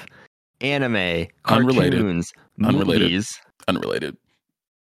of anime, Unrelated. cartoons, Unrelated. movies, Unrelated.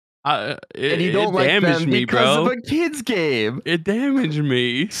 and you don't It like damaged them me, because bro. of a kid's game. It damaged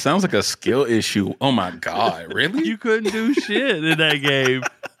me. Sounds like a skill issue. Oh my god, really? You couldn't do shit in that game.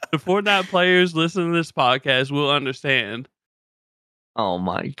 The Fortnite players listening to this podcast will understand. Oh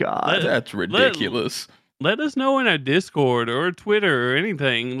my god. That's ridiculous. Let us know in our Discord or Twitter or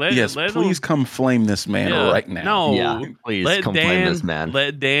anything. Yes, please come flame this man right now. No, Yeah, please come flame this man.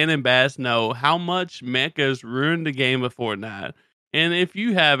 Let Dan and Bass know how much mechas ruined the game of Fortnite. And if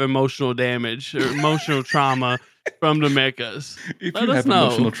you have emotional damage or emotional trauma from the mechas, If let you us have know.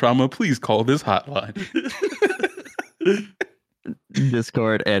 emotional trauma, please call this hotline.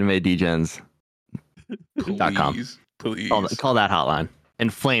 Discord anime Degens. Please, please. Call that hotline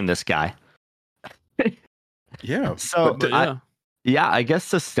and flame this guy. Yeah. So yeah. I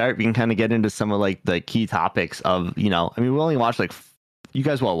guess to start, we can kind of get into some of like the key topics of, I mean, we only watched like, you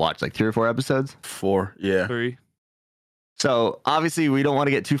guys will watch like 3 or 4 episodes. 4, yeah. 3. So obviously we don't want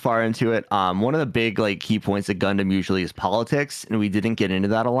to get too far into it. One of the big like key points of Gundam usually is politics, and we didn't get into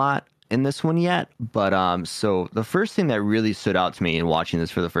that a lot in this one yet. But so the first thing that really stood out to me in watching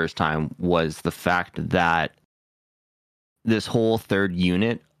this for the first time was the fact that this whole third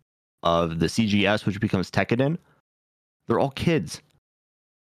unit of the CGS, which becomes Tekkaden, they're all kids.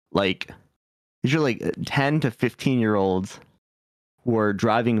 Like, these are like 10 to 15-year-olds who are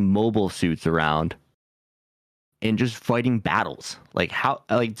driving mobile suits around and just fighting battles. Like, how,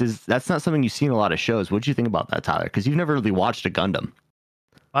 like, that's not something you see in a lot of shows. What do you think about that, Tyler? Because you've never really watched a Gundam.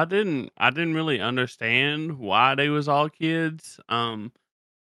 I didn't really understand why they was all kids. Driving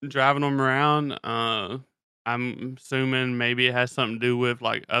them around. I'm assuming maybe it has something to do with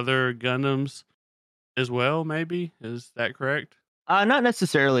like other Gundams as well. Maybe is that correct? Not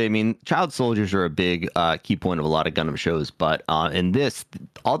necessarily. I mean, child soldiers are a big key point of a lot of Gundam shows, but in this,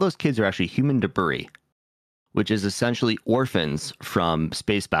 all those kids are actually human debris, which is essentially orphans from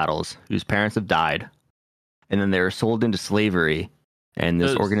space battles whose parents have died, and then they were sold into slavery, and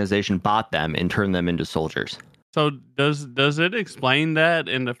this organization bought them and turned them into soldiers. So does it explain that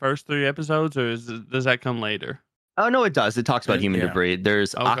in the first 3 episodes, or does that come later? Oh no, it does. It talks about human debris.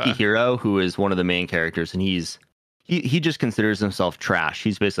 There's Akihiro, who is one of the main characters, and he just considers himself trash.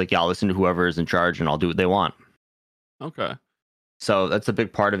 He's basically like, yeah, I'll listen to whoever is in charge and I'll do what they want. Okay. So that's a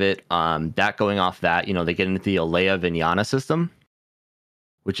big part of it. That going off that, they get into the Alea Vinyana system,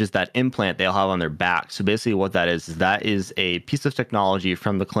 which is that implant they'll have on their back. So basically what that is a piece of technology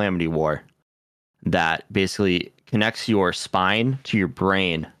from the Calamity War that basically connects your spine to your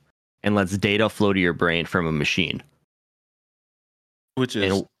brain and lets data flow to your brain from a machine. Which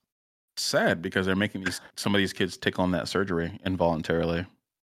is sad because they're making some of these kids take on that surgery involuntarily.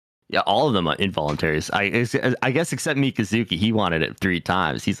 Yeah, all of them are involuntaries. I guess except Mikazuki. He wanted it 3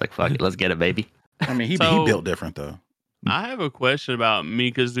 times. He's like, fuck it, let's get it, baby. I mean, he built different, though. I have a question about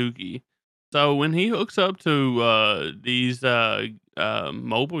Mikazuki. So when he hooks up to these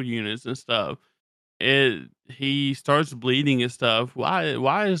mobile units and stuff, he starts bleeding and stuff.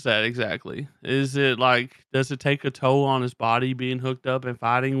 Why is that exactly? Is it like, does it take a toll on his body being hooked up and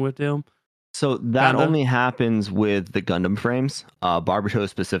fighting with him? So that only happens with the Gundam frames. Barbato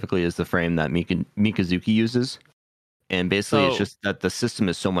specifically is the frame that Mikazuki uses. And basically it's just that the system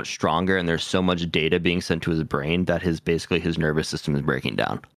is so much stronger and there's so much data being sent to his brain that his nervous system is breaking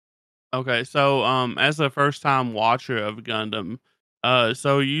down. Okay, so as a first time watcher of Gundam,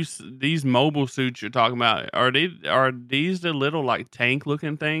 so these mobile suits you're talking about, are these the little like tank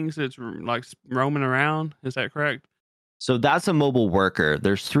looking things that's like roaming around? Is that correct? So that's a mobile worker.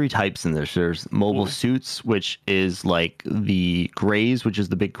 There's 3 types in this. There's mobile Cool. suits, which is like the Grays, which is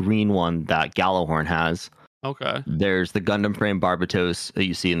the big green one that Gallahorn has. Okay. There's the Gundam frame Barbatos that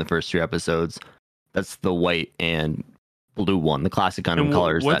you see in the first 3 episodes. That's the white and blue one, the classic Gundam And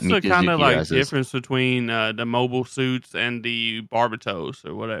colors that what's the kind of Mikazuki like has. difference between the mobile suits and the Barbatos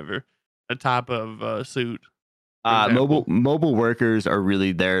or whatever, a type of suit? For example. Mobile workers are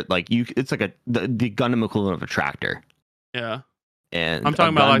really there. Like it's like the Gundam equivalent of a tractor. Yeah. And I'm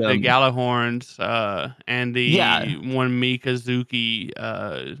talking about like the Gundam, Galahorns and the Yeah. one Mikazuki.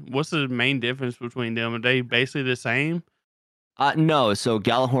 What's the main difference between them? Are they basically the same? No, so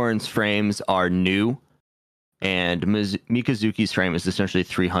Gallahorn's frames are new, and Mikazuki's frame is essentially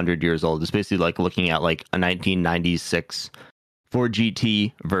 300 years old. It's basically like looking at like a 1996 Ford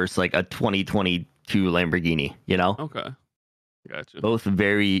GT versus like a 2022 Lamborghini, you know? Okay. Gotcha. Both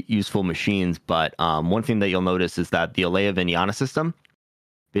very useful machines, but one thing that you'll notice is that the Alea Vignana system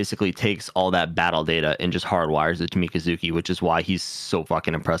basically takes all that battle data and just hardwires it to Mikazuki, which is why he's so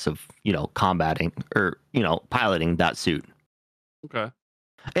fucking impressive, combating or, piloting that suit. Okay.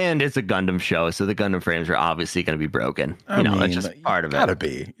 And it's a Gundam show, so the Gundam frames are obviously going to be broken. That's just part of it. Gotta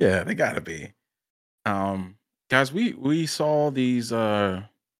be. Yeah, they gotta be. Guys, we saw these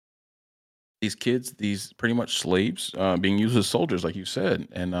kids, these pretty much slaves, being used as soldiers, like you said,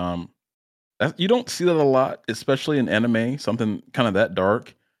 and you don't see that a lot, especially in anime, something kind of that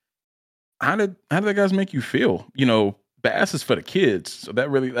dark. How did that guys make you feel? Bass is for the kids, so that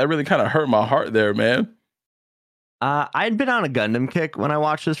really kind of hurt my heart there, man. I'd been on a Gundam kick when I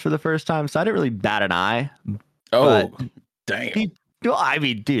watched this for the first time, so I didn't really bat an eye. Oh, damn. I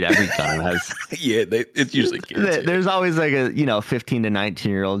mean, dude, every Gundam has. Yeah, it's usually kids. There's always like a 15 to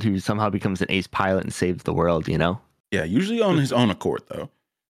 19-year-old who somehow becomes an ace pilot and saves the world. Yeah, usually on his own accord, though.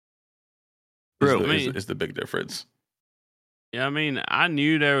 True. Is the big difference. Yeah, I mean, I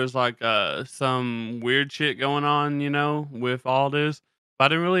knew there was like some weird shit going on, with all this, but I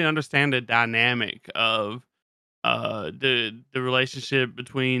didn't really understand the dynamic of the relationship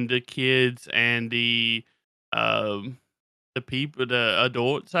between the kids and the people, the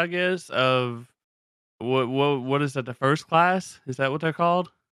adults, I guess, of what is that, the first class? Is that what they're called?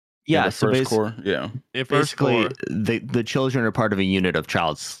 Yeah, the so first core. Yeah, basically, the children are part of a unit of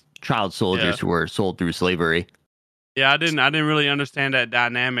child soldiers who were sold through slavery. Yeah, I didn't really understand that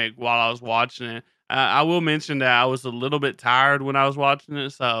dynamic while I was watching it. I will mention that I was a little bit tired when I was watching it,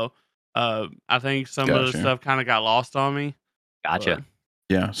 so I think some of the stuff kind of got lost on me. Gotcha. But,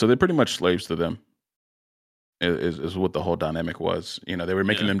 yeah, so they're pretty much slaves to them. Is what the whole dynamic was. They were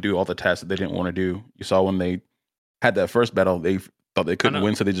making them do all the tasks that they didn't want to do. You saw when they had that first battle, they thought they couldn't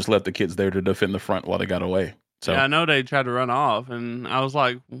win, so they just left the kids there to defend the front while they got away. So yeah, I know they tried to run off, and I was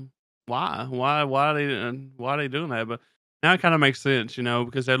like, why are they doing that? But now it kind of makes sense,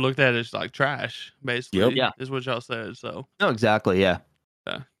 because they looked at it as like trash, basically. Yep. Yeah, is what y'all said. So no, exactly, yeah.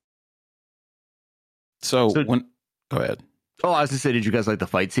 So go ahead. Oh, I was gonna say, did you guys like the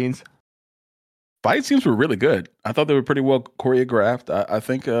fight scenes? Fight scenes were really good. I thought they were pretty well choreographed. I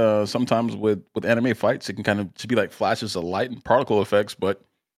think sometimes with anime fights, it can kind of just be like flashes of light and particle effects, but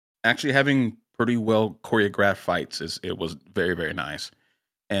actually having pretty well choreographed fights it was very, very nice.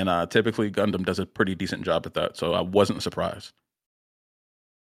 And typically Gundam does a pretty decent job at that, so I wasn't surprised.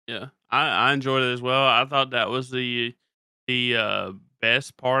 Yeah, I enjoyed it as well. I thought that was the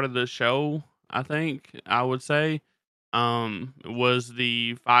best part of the show. I think I would say. Was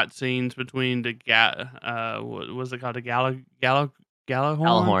the fight scenes between the what was it called, the Gallahorn?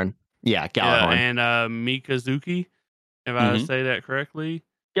 Gallahorn. Yeah, Gallahorn. And Mikazuki, if I say that correctly.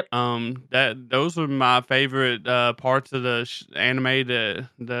 Yep. Those were my favorite parts of the anime.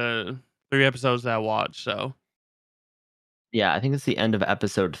 The 3 episodes that I watched. So yeah, I think it's the end of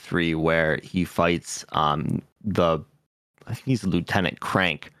episode 3 where he fights I think he's Lieutenant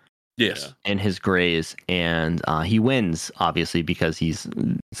Crank. Yes. And his Greys, and he wins, obviously, because it's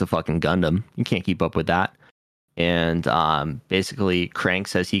a fucking Gundam. You can't keep up with that. And basically, Crank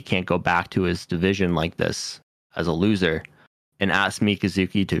says he can't go back to his division like this as a loser, and asks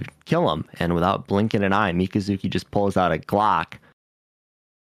Mikazuki to kill him. And without blinking an eye, Mikazuki just pulls out a Glock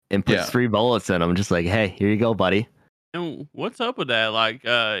and puts 3 bullets in him, just like, hey, here you go, buddy. And what's up with that? Like,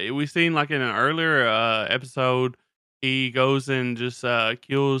 we seen like in an earlier episode, he goes and just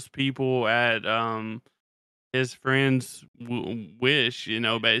kills people at his friend's wish,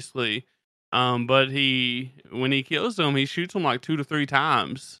 basically. But when he kills them, he shoots them like 2 to 3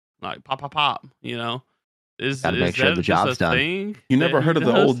 times, like pop, pop, pop. Is make sure the job's done. Thing you never heard of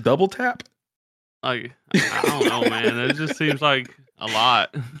the old double tap? Like, I don't know, man. It just seems like a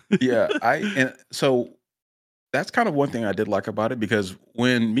lot. Yeah, so that's kind of one thing I did like about it, because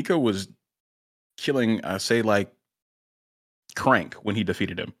when Miko was killing, say, like Crank, when he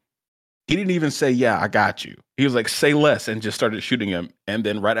defeated him, he didn't even say, "Yeah, I got you." He was like, "Say less," and just started shooting him. And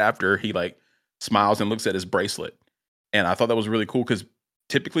then right after, he like smiles and looks at his bracelet. And I thought that was really cool, because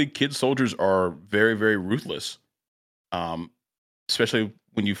typically kid soldiers are very, very ruthless. Um, Especially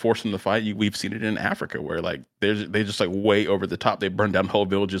when you force them to fight. We've seen it in Africa, where like they just like way over the top. They burn down whole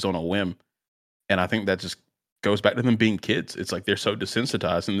villages on a whim. And I think that just goes back to them being kids. It's like they're so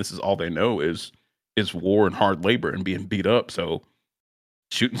desensitized, and this is all they know is war and hard labor and being beat up. So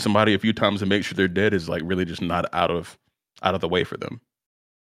shooting somebody a few times and make sure they're dead is like really just not out of the way for them.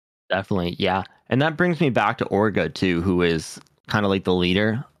 Definitely, yeah. And that brings me back to Orga too, who is kind of like the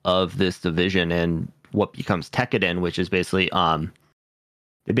leader of this division and what becomes Tekkadan, which is basically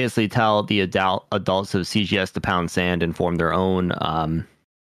they basically tell the adults of CGS to pound sand and form their own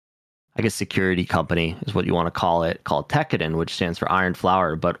I guess security company is what you want to call it, called Tekkadan, which stands for Iron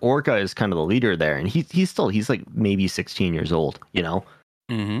Flower. But Orga is kind of the leader there, and he's like maybe 16 years old, you know?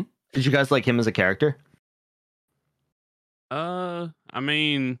 Mm-hmm. Did you guys like him as a character? I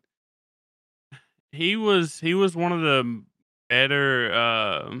mean, he was one of the better.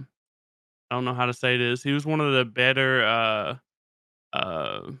 I don't know how to say this. He was one of the better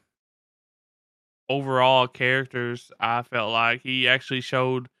uh overall characters. I felt like he actually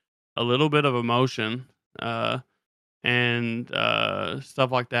showed a little bit of emotion, uh, and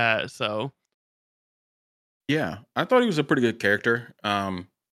stuff like that. So Yeah, I thought he was a pretty good character.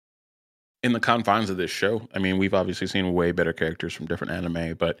 In the confines of this show, I mean, we've obviously seen way better characters from different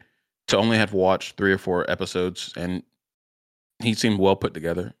anime, but to only have watched 3 or 4 episodes, and he seemed well put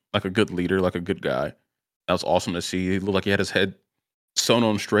together, like a good leader, like a good guy. That was awesome to see. He looked like he had his head sewn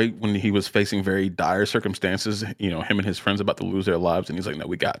on straight when he was facing very dire circumstances. Him and his friends about to lose their lives, and he's like, "No,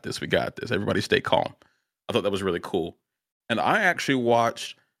 we got this. We got this. Everybody, stay calm." I thought that was really cool, and I actually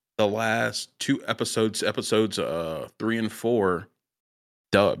watched the last 2 episodes, episodes 3 and 4,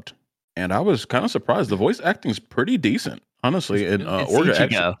 dubbed, and I was kind of surprised. The voice acting's pretty decent, honestly. And It's Orga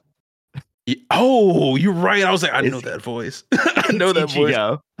actually. Ichigo. Oh, you're right. I was like, I know that voice. I know that voice.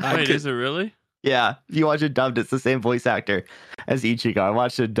 Ichigo. wait, is it really? Yeah, if you watch it dubbed, it's the same voice actor as Ichigo. I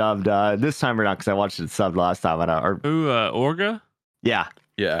watched it dubbed this time around because I watched it subbed last time. Who, Orga? Yeah,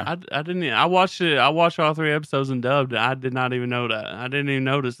 Yeah. I didn't. I watched it. I watched all 3 episodes and dubbed. I did not even know that. I didn't even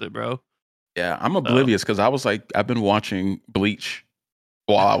notice it, bro. Yeah, I'm oblivious because I was like, I've been watching Bleach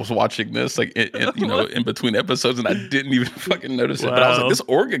while I was watching this, like in between episodes, and I didn't even fucking notice it. But I was like, this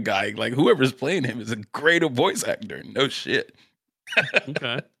Orga guy, like whoever's playing him, is a great voice actor. No shit.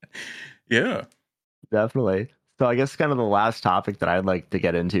 Okay. Yeah. definitely. So I guess kind of the last topic that I'd like to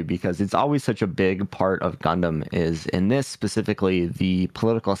get into, because it's always such a big part of Gundam, is in this specifically, the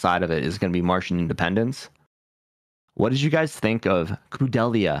political side of it is going to be Martian independence. What did you guys think of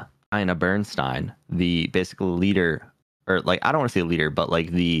Kudelia Ina Bernstein, the basically leader, or like, I don't want to say leader, but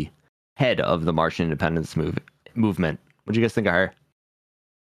like the head of the Martian independence movement? What do you guys think of her?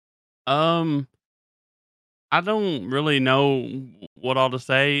 I don't really know what all to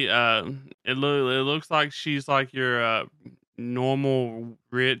say. It looks like she's like your normal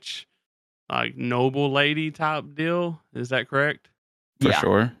rich, like noble lady type deal. Is that correct? For Yeah.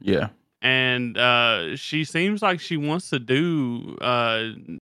 sure. Yeah. And she seems like she wants to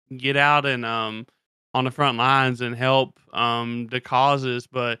get out and on the front lines and help the causes,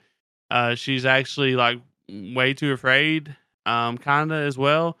 but she's actually like way too afraid, kind of as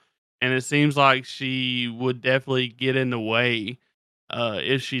well. And it seems like she would definitely get in the way.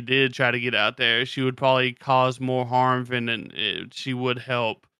 If she did try to get out there, she would probably cause more harm than she would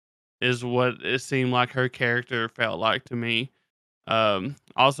help. Is what it seemed like her character felt like to me.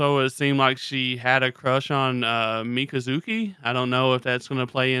 Also, it seemed like she had a crush on Mikazuki. I don't know if that's going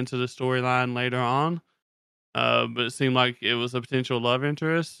to play into the storyline later on, but it seemed like it was a potential love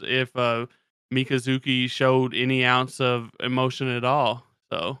interest if Mikazuki showed any ounce of emotion at all.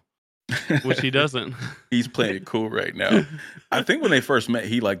 So, which he doesn't. He's playing it cool right now. I think when they first met,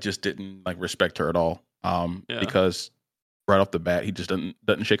 he like just didn't like respect her at all. Yeah. Because right off the bat, he just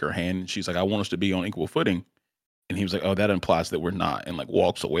doesn't shake her hand. And she's like, "I want us to be on equal footing." And he was like, "Oh, that implies that we're not," and like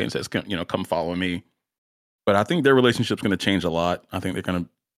walks away and says, "Come follow me." But I think their relationship's going to change a lot. I think they're going to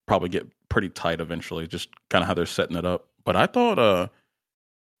probably get pretty tight eventually, just kind of how they're setting it up. But I thought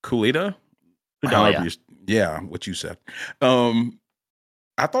Kulita, what you said.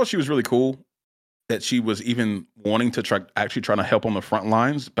 I thought she was really cool, that she was even wanting to trying to help on the front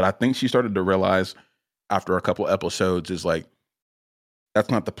lines. But I think she started to realize after a couple episodes is like,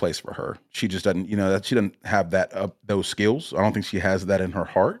 that's not the place for her. She just doesn't, that she doesn't have that those skills. I don't think she has that in her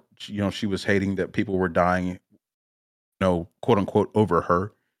heart. She was hating that people were dying quote unquote, over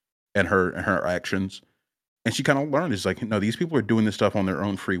her and her actions. And she kind of learned is like, no, these people are doing this stuff on their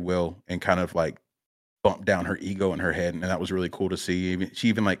own free will and kind of like bump down her ego in her head. And that was really cool to see. She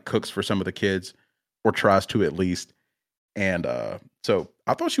even like cooks for some of the kids or tries to at least. And so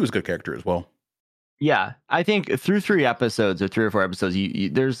I thought she was a good character as well. Yeah, I think through 3 episodes or 3 or 4 episodes,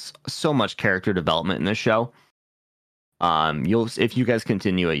 there's so much character development in this show. If you guys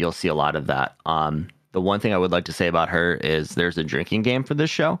continue it, you'll see a lot of that. The one thing I would like to say about her is there's a drinking game for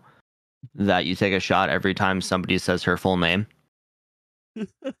this show that you take a shot every time somebody says her full name.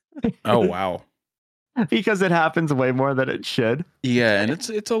 Oh wow. Because it happens way more than it should. Yeah, and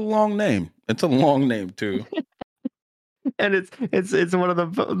it's a long name. It's a long name too. And it's one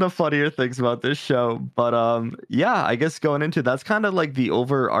of the funnier things about this show. But yeah, I guess going into that's kind of like the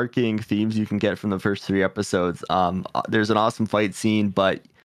overarching themes you can get from the first 3 episodes. There's an awesome fight scene, but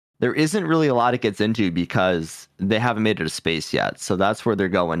there isn't really a lot it gets into because they haven't made it a space yet. So that's where they're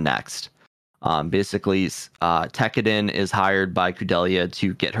going next. Basically, Tekkadan is hired by Kudelia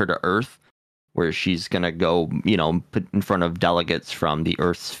to get her to Earth, where she's gonna go, put in front of delegates from the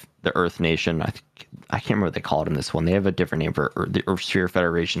Earth Nation. I can't remember what they call it in this one. They have a different name for the Earth Sphere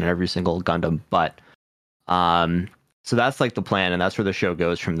Federation in every single Gundam. But so that's like the plan, and that's where the show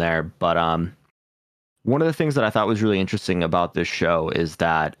goes from there. But one of the things that I thought was really interesting about this show is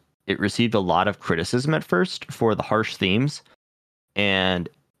that it received a lot of criticism at first for the harsh themes, and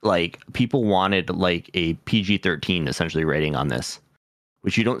like people wanted like a PG-13 essentially rating on this,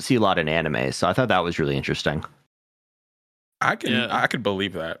 which you don't see a lot in anime. So I thought that was really interesting. I could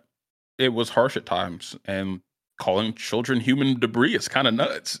believe that. It was harsh at times, and calling children human debris is kind of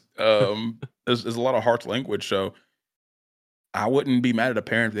nuts. There's a lot of harsh language, so I wouldn't be mad at a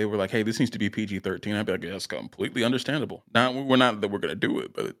parent if they were like, "Hey, this needs to be PG-13." I'd be like, "Yeah, that's completely understandable." Now, we're not that we're gonna do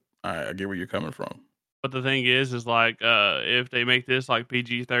it, but I get where you're coming from. But the thing is like, if they make this like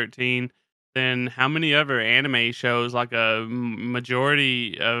PG-13, then how many other anime shows, like a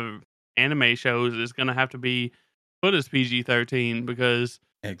majority of anime shows, is gonna have to be put as PG-13 because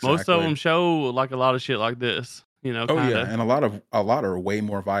most of them Exactly. show like a lot of shit like this. Oh yeah, Kind of. and a lot are way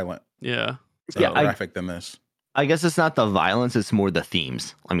more violent Yeah. Yeah, So graphic than this. I guess it's not the violence; it's more the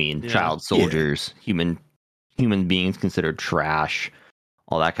themes. I mean, Yeah. child soldiers, human beings considered trash,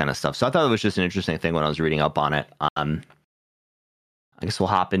 all that kind of stuff. So I thought it was just an interesting thing when I was reading up on it. I guess we'll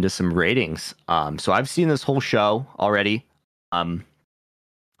hop into some ratings. So I've seen this whole show already. I'm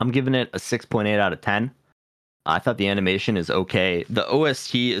giving it a 6.8 out of 10. I thought the animation is okay. The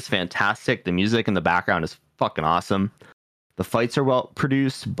OST is fantastic. The music in the background is fucking awesome. The fights are well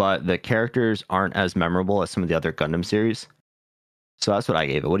produced, but the characters aren't as memorable as some of the other Gundam series. So that's what I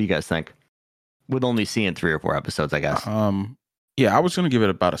gave it. What do you guys think? With only seeing 3 or 4 episodes, I guess. Yeah, I was gonna give it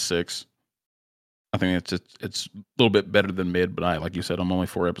about a 6. I think it's a little bit better than mid, but like you said, I'm only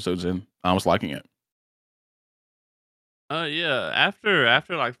 4 episodes in. I was liking it. Yeah.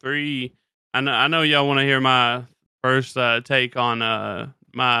 After like 3, I know y'all want to hear my first take on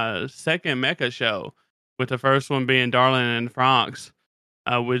my second mecha show, with the first one being Darling and Franks,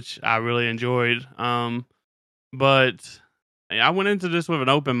 which I really enjoyed. But I went into this with an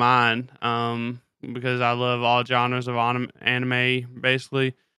open mind, because I love all genres of anime,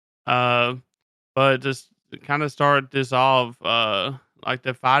 basically. But just to kind of start this off, like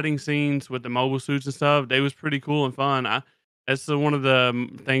the fighting scenes with the mobile suits and stuff, they was pretty cool and fun. That's one of the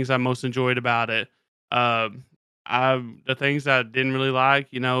things I most enjoyed about it. Uh, the things I didn't really like,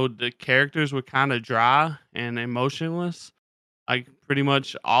 the characters were kind of dry and emotionless, like pretty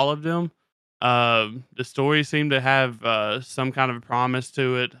much all of them. The story seemed to have some kind of promise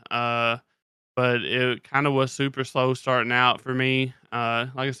to it, but it kind of was super slow starting out for me.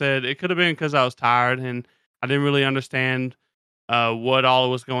 Like I said, it could have been because I was tired and I didn't really understand what all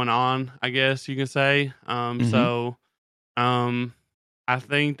was going on, I guess you can say. So I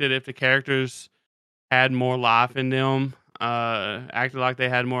think that if the characters had more life in them, acted like they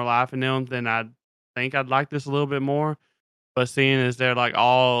had more life in them, then I think I'd like this a little bit more. But seeing as they're like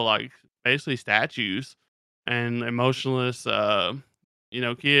all like basically statues and emotionless,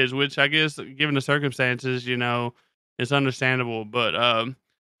 kids, which I guess given the circumstances, it's understandable. But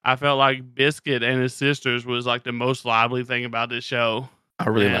I felt like Biscuit and his sisters was like the most lively thing about this show, I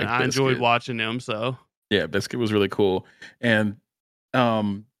really and like I enjoyed Biscuit. watching them. So Yeah, Biscuit was really cool. And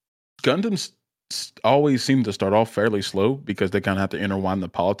Gundams always seem to start off fairly slow because they kind of have to intertwine the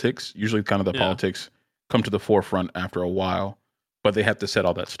politics. Usually, kind of the yeah, politics come to the forefront after a while, but they have to set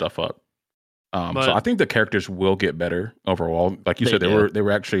all that stuff up. So I but think the characters will get better overall. Like you They said, do. they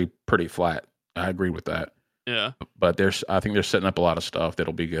were actually pretty flat. I agree with that. yeah. But I think they're setting up a lot of stuff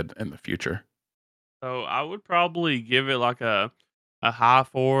that'll be good in the future. So I would probably give it like a high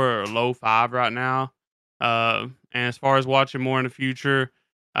 4 or a low 5 right now. And as far as watching more in the future,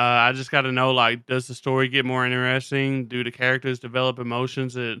 I just got to know, like, does the story get more interesting? Do the characters develop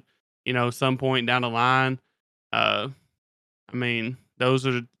emotions at some point down the line? Uh, I mean, those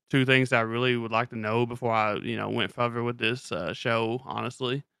are the two things that I really would like to know before I went further with this show.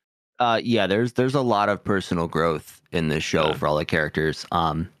 Honestly, Yeah, there's a lot of personal growth in this show yeah, for all the characters.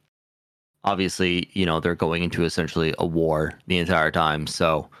 Obviously, they're going into essentially a war the entire time,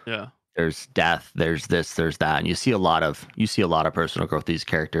 so yeah, there's death, there's this, there's that, and you see a lot of personal growth these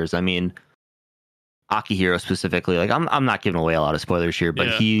characters. I mean, Akihiro specifically, like I'm not giving away a lot of spoilers here, but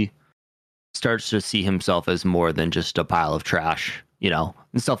yeah, he starts to see himself as more than just a pile of trash, and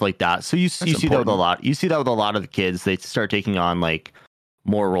stuff like that. So you That's see that with a important. lot. You see that with a lot of the kids. They start taking on like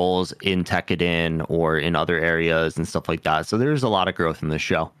more roles in Tekkadan or in other areas and stuff like that. So there's a lot of growth in this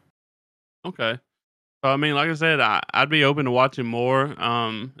show. okay. So I mean, like I said, I'd be open to watching more,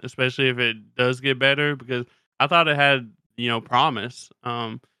 especially if it does get better because I thought it had promise.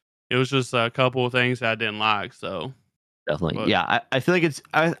 It was just a couple of things that I didn't like. So, Definitely. but Yeah. I feel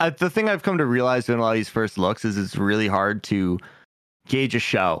like the thing I've come to realize in a lot of these first looks is it's really hard to gauge a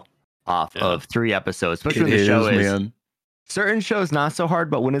show off yeah, of 3 episodes, especially It when the show is, is man. certain shows not so hard,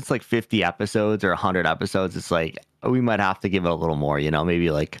 but when it's like 50 episodes or 100 episodes, it's like, oh, we might have to give it a little more, maybe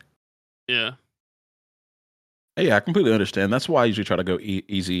like, yeah, Yeah, I completely understand. That's why I usually try to go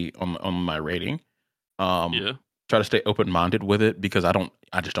easy on my rating. Um, yeah, Try to stay open minded with it because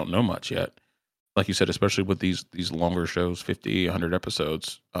I just don't know much yet. Like you said, especially with these longer shows, 50, 100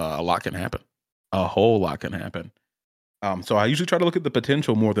 episodes, a lot can happen. A whole lot can happen. So I usually try to look at the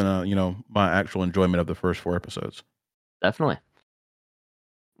potential more than my actual enjoyment of the first 4 episodes. definitely.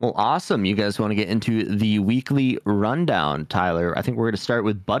 Well, awesome. You guys want to get into the weekly rundown, Tyler? I think we're going to start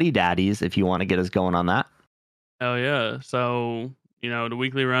with Buddy Daddies if you want to get us going on that. hell yeah. So the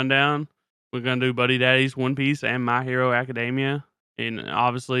weekly rundown. We're gonna do Buddy Daddies, One Piece, and My Hero Academia. And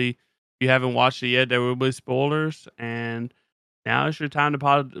obviously, if you haven't watched it yet, there will be spoilers. And now is your time to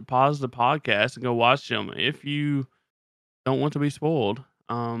pause the podcast and go watch them if you don't want to be spoiled.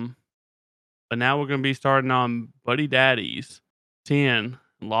 But now we're going to be starting on Buddy Daddies 10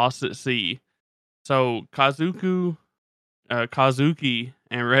 Lost at Sea. So Kazuki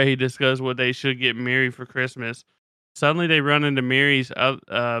and Ray discuss what they should get Miri for Christmas. Suddenly they run into Miri's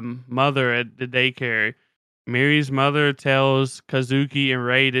mother at the daycare. Miri's mother tells Kazuki and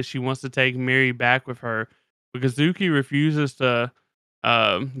Ray that she wants to take Miri back with her, but Kazuki refuses to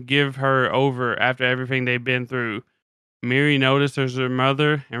give her over after everything they've been through. Miri notices her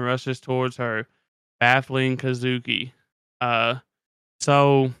mother and rushes towards her, baffling Kazuki. Uh,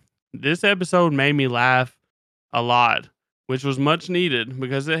 so this episode made me laugh a lot, which was much needed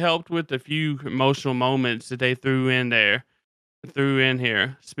because it helped with the few emotional moments that they threw in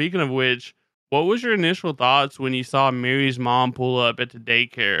here. Speaking of which, what was your initial thoughts when you saw Miri's mom pull up at the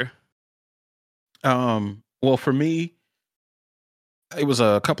daycare? Well, for me, it was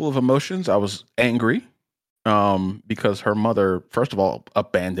a couple of emotions. I was angry, because her mother, first of all,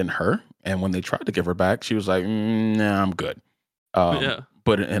 abandoned her, and when they tried to give her back, she was like, "Nah, I'm good." Yeah,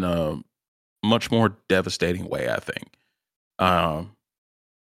 But in a much more devastating way, I think. Um,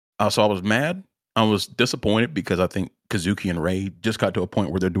 so I was mad. I was disappointed because I think Kazuki and Ray just got to a point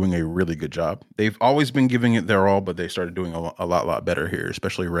where they're doing a really good job. They've always been giving it their all, but they started doing a lot better here,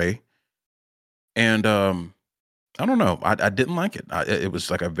 especially Ray. And I don't know. I didn't like it. It was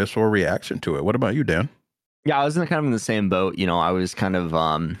like a visceral reaction to it. What about you, Dan? Yeah, I was kind of in the same boat. I was kind of,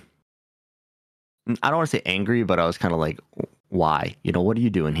 I don't want to say angry, but I was kind of like, why? What are you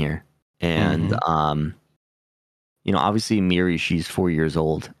doing here? And, Mhm. obviously Miri, she's 4 years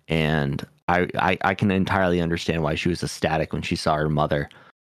old, and I can entirely understand why she was ecstatic when she saw her mother.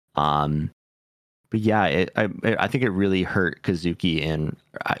 But yeah, I think it really hurt Kazuki and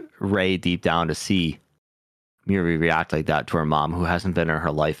Ray deep down to see Miri react like that to her mom, who hasn't been in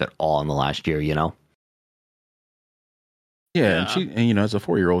her life at all in the last year. Yeah, and yeah, as a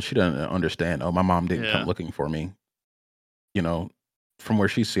 4-year-old, she doesn't understand. Oh, my mom didn't come yeah, looking for me. You know, from where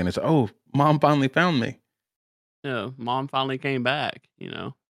she's seeing it, oh, mom finally found me. yeah. Mom finally came back.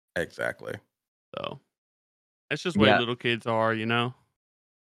 Exactly. So that's just the way Yeah, little kids are.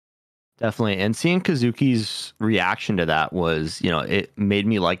 definitely. And seeing Kazuki's reaction to that was, it made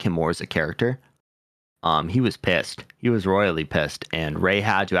me like him more as a character. He was pissed. He was royally pissed, and Ray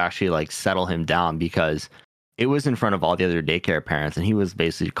had to actually like settle him down because it was in front of all the other daycare parents, and he was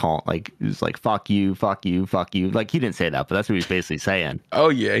basically he was like, "Fuck you, fuck you, fuck you." Like he didn't say that, but that's what he was basically saying. Oh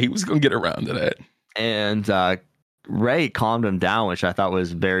yeah, he was gonna get around to that. And Ray calmed him down, which I thought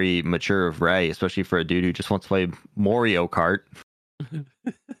was very mature of Ray, especially for a dude who just wants to play Mario Kart.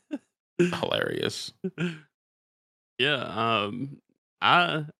 Hilarious. Yeah,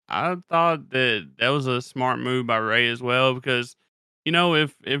 I thought that was a smart move by Ray as well because,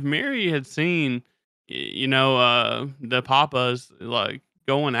 if Mary had seen, the papas like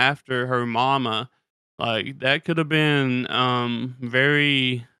going after her mama, like that could have been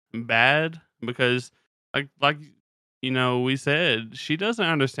very bad because like we said she doesn't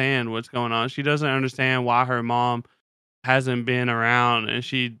understand what's going on. She doesn't understand why her mom hasn't been around, and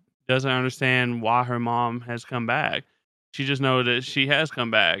she doesn't understand why her mom has come back. She just knows that she has come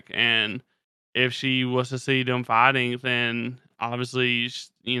back, and if she was to see them fighting, then obviously,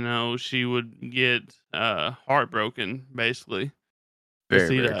 she would get heartbroken, basically, to Very,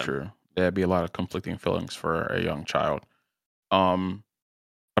 see very that. true. There'd be a lot of conflicting feelings for a young child. Um,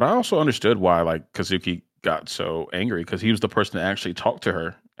 but I also understood why like Kazuki got so angry because he was the person that actually talked to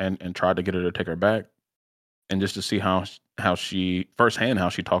her and tried to get her to take her back, and just to see how she firsthand how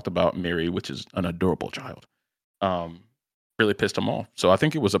she talked about Miri, which is an adorable child, um, really pissed him off. So I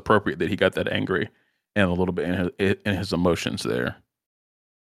think it was appropriate that he got that angry and a little bit in his emotions there.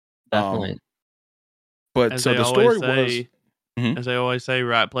 Definitely. Um, but As so they the always story was, say, Mhm.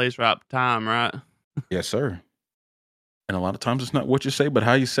 right place, right time, right? Yes, sir. And a lot of times it's not what you say, but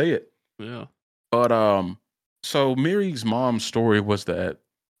how you say it. Yeah. But so Miri's mom's story was that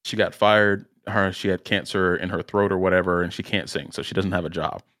she got fired. She had cancer in her throat or whatever, and she can't sing, so she doesn't have a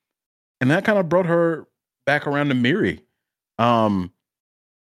job. And that kind of brought her back around to Miri. Um,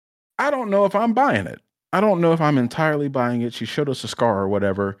 I don't know if I'm buying it. I don't know if I'm entirely buying it. She showed us a scar or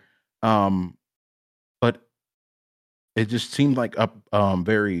whatever. Um, but it just seemed like a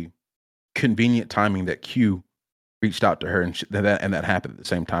very convenient timing that Q reached out to her and that happened at the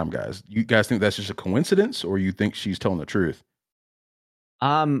same time, guys. You guys think that's just a coincidence, or you think she's telling the truth?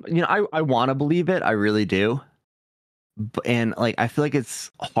 I want to believe it. I really do. And like, I feel like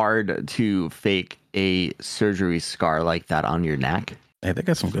it's hard to fake a surgery scar like that on your neck. Hey, they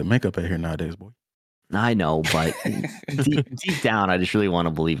got some good makeup out here nowadays, boy. I know, but deep down, I just really want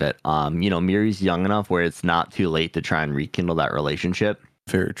to believe it. Miri's young enough where it's not too late to try and rekindle that relationship.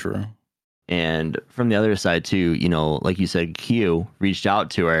 Very true. And from the other side too, like you said, Q reached out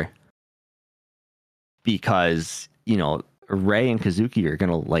to her because, Ray and Kazuki are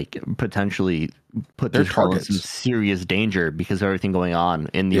gonna like potentially put They're this girl in some targets. serious danger because of everything going on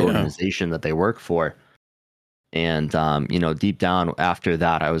in the Yeah. organization that they work for. And deep down after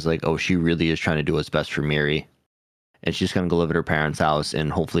that, I was like, oh, she really is trying to do what's best for Miri. And she's gonna go live at her parents' house and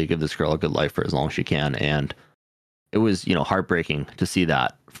hopefully give this girl a good life for as long as she can. And it was, heartbreaking to see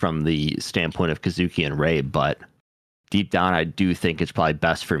that from the standpoint of Kazuki and Ray, but deep down, I do think it's probably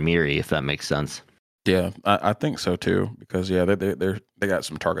best for Miri, if that makes sense. Yeah, I think so too. Because they got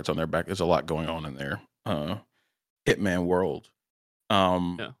some targets on their back. There's a lot going on in their Hitman world.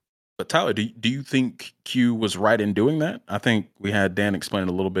 Yeah. But Tyler, do you think Q was right in doing that? I think we had Dan explain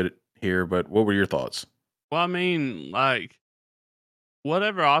a little bit here, but what were your thoughts? Well, I mean, like,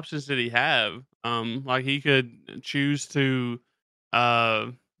 whatever options did he have? Like he could choose to,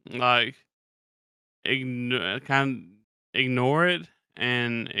 uh, like, ignore it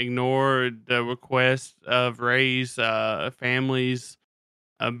and ignore the request of Ray's family's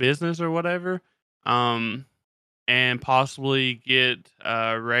business or whatever, um, and possibly get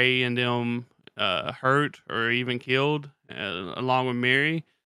Ray and them hurt or even killed along with Mary,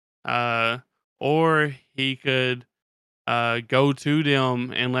 uh, or he could go to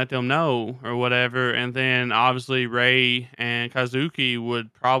them and let them know or whatever. And then obviously Ray and Kazuki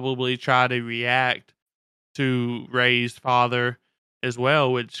would probably try to react to Ray's father as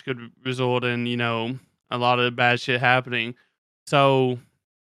well, which could result in, a lot of bad shit happening. So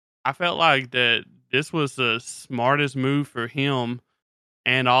I felt like that this was the smartest move for him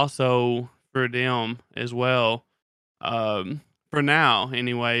and also for them as well. For now,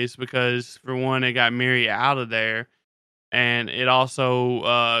 anyways, because for one, it got Miri out of there, and it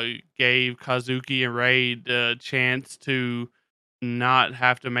also gave Kazuki and Ray the chance to not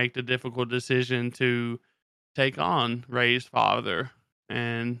have to make the difficult decision to take on Ray's father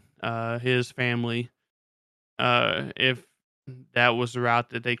and his family if that was the route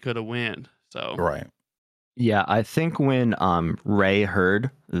that they could have went. So Right. Yeah, I think when Ray heard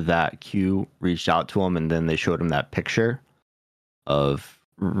that Q reached out to him and then they showed him that picture of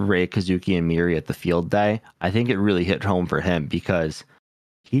Ray, Kazuki, and Miri at the field day, I think it really hit home for him because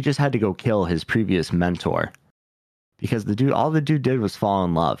he just had to go kill his previous mentor. Because all the dude did was fall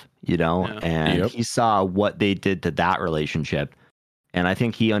in love, Yeah. and Yep. he saw what they did to that relationship. And I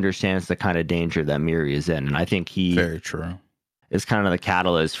think he understands the kind of danger that Miri is in. And I think he Very true. is kind of the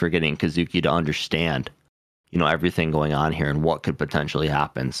catalyst for getting Kazuki to understand, everything going on here and what could potentially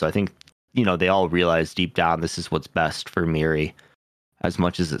happen. So I think, they all realize deep down this is what's best for Miri, as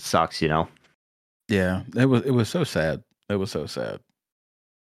much as it sucks, Yeah, it was so sad. It was so sad.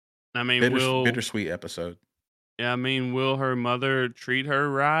 I mean, Bittersweet episode. Yeah, I mean, will her mother treat her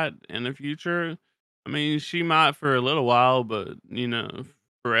right in the future? I mean, she might for a little while, but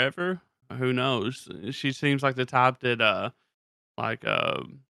forever. Who knows? She seems like the type that like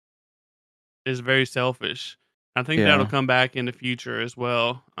is very selfish. I think that'll Yeah. come back in the future as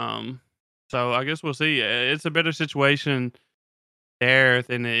well. So I guess we'll see. It's a better situation there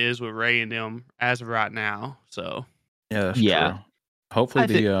than it is with Ray and them as of right now. So Yeah, that's Yeah. true. Hopefully I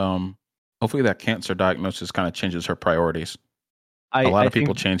thi- hopefully that cancer diagnosis kind of changes her priorities. I, A lot I of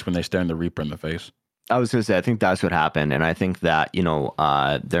people think change when they stare in the Reaper in the face. I was going to say, I think that's what happened. And I think that,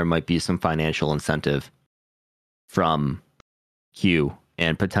 there might be some financial incentive from Q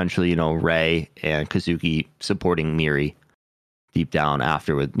and potentially, Ray and Kazuki supporting Miri deep down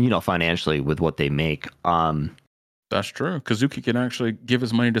after with, financially with what they make. That's true. Kazuki can actually give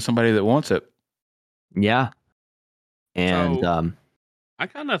his money to somebody that wants it. Yeah. And, So, I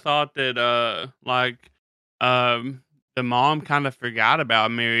kind of thought that the mom kind of forgot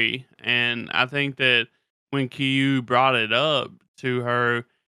about Mary, and I think that when Q brought it up to her,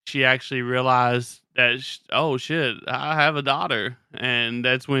 she actually realized that oh shit, I have a daughter, and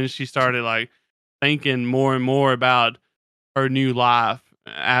that's when she started like thinking more and more about her new life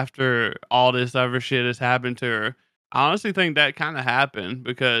after all this other shit has happened to her. I honestly think that kind of happened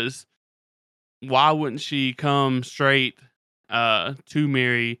because why wouldn't she come straight to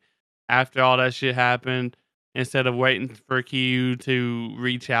Mary after all that shit happened instead of waiting for Q to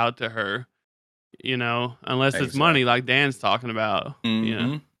reach out to her? Unless it's money like Dan's talking about.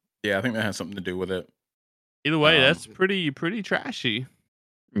 Mm-hmm. Yeah, I think that has something to do with it. Either way, that's pretty trashy.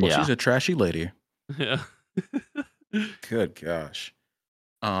 Well, yeah. she's a trashy lady. Yeah. Good gosh.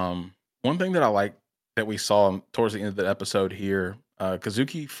 One thing that I like that we saw towards the end of the episode here,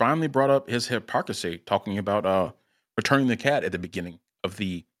 Kazuki finally brought up his hypocrisy, talking about returning the cat at the beginning of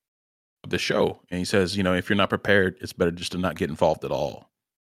the show, and he says, if you're not prepared, it's better just to not get involved at all.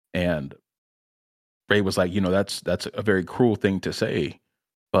 And Ray was like, that's a very cruel thing to say,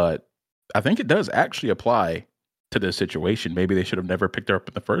 but I think it does actually apply to this situation. Maybe they should have never picked her up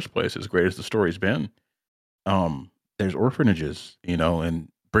in the first place, as great as the story's been. There's orphanages, and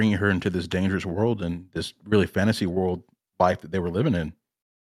bringing her into this dangerous world and this really fantasy world life that they were living in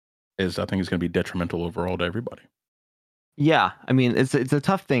I think is going to be detrimental overall to everybody. Yeah. I mean, it's a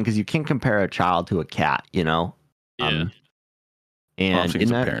tough thing because you can't compare a child to a cat, Yeah. And I've seen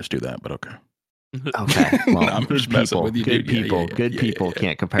some parents do that, but okay. Okay. Well, I'm good just messing people, with you, good dude. people, good people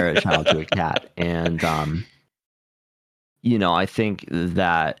can't compare a child to a cat. And, I think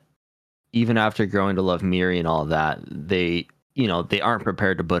that even after growing to love Miri and all of that, they aren't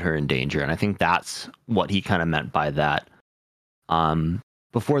prepared to put her in danger. And I think that's what he kind of meant by that.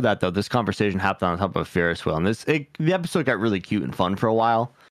 Before that, though, this conversation happened on top of a Ferris wheel. And the episode got really cute and fun for a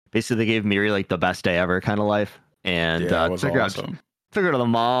while. Basically, they gave Miri like the best day ever kind of life. And it was awesome. Took her to the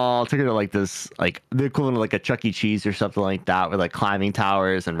mall, took her to like this, like the equivalent of like a Chuck E. Cheese or something like that with like climbing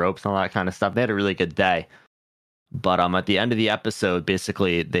towers and ropes and all that kind of stuff. They had a really good day. But at the end of the episode,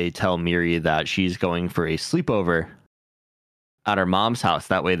 basically they tell Miri that she's going for a sleepover at her mom's house.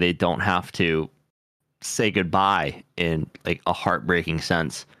 That way they don't have to say goodbye in like a heartbreaking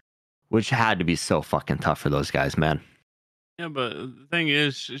sense, which had to be so fucking tough for those guys, man. Yeah, but the thing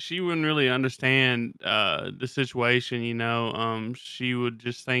is, she wouldn't really understand the situation. She would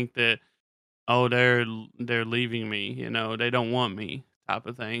just think that, oh, they're leaving me. They don't want me, type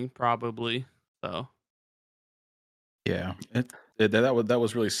of thing, probably. So Yeah, that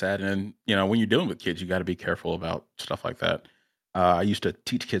was really sad. And when you're dealing with kids, you got to be careful about stuff like that. I used to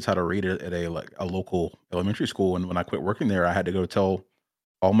teach kids how to read at a local elementary school, and when I quit working there, I had to go tell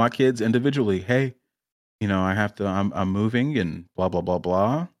all my kids individually, "Hey, I have to. I'm moving, and blah blah blah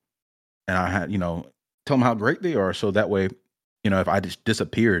blah." And I had tell them how great they are, so that way, if I just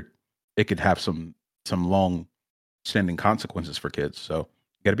disappeared, it could have some long standing consequences for kids. So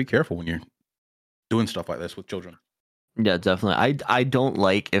you got to be careful when you're doing stuff like this with children. Yeah, definitely. I don't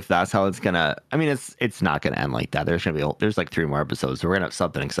like if that's how it's gonna. I mean, it's not gonna end like that. There's like 3 more episodes, so we're gonna have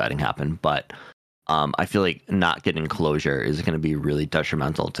something exciting happen. But I feel like not getting closure is gonna be really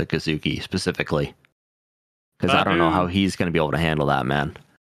detrimental to Kazuki specifically, because I don't know how he's gonna be able to handle that, man.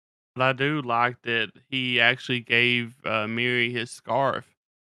 But I do like that he actually gave Miri his scarf.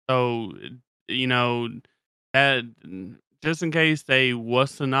 So that just in case they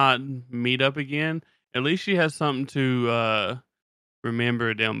was to not meet up again, at least she has something to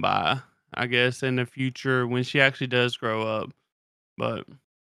remember them by. I guess in the future when she actually does grow up. But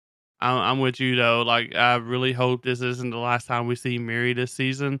I'm with you though. Like I really hope this isn't the last time we see Mary this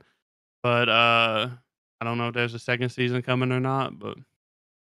season. But I don't know if there's a second season coming or not. But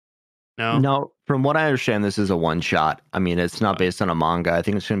no. No, from what I understand, this is a one shot. I mean, it's not Okay. based on a manga. I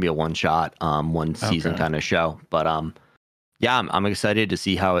think it's going to be a one shot, one season Okay. kind of show. But yeah, I'm excited to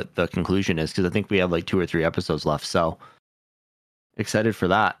see how the conclusion is because I think we have like 2 or 3 episodes left. So excited for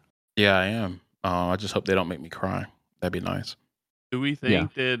that. Yeah, I am. I just hope they don't make me cry. That'd be nice. Do we Yeah.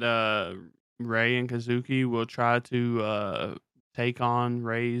 think that Ray and Kazuki will try to take on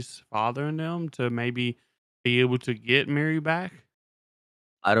Ray's father and them to maybe be able to get Mary back?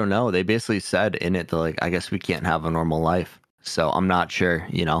 I don't know. They basically said in it that like I guess we can't have a normal life. So I'm not sure,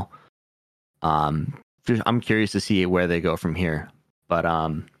 I'm curious to see where they go from here. But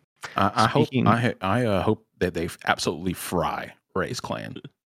I hope speaking- I hope that they absolutely fry Ray's clan.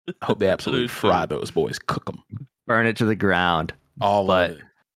 I hope they absolutely fry those boys, cook them, burn it to the ground. all of it.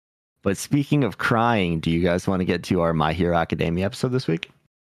 But speaking of crying, do you guys want to get to our My Hero Academia episode this week?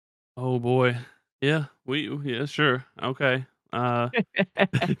 Oh boy. Yeah, yeah, sure. Okay.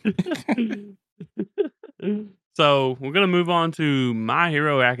 So we're gonna move on to My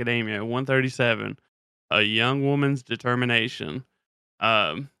Hero Academia 137, A Young Woman's Determination.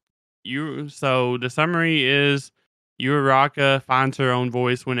 So the summary is Uraraka finds her own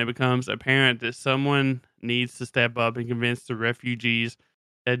voice when it becomes apparent that someone needs to step up and convince the refugees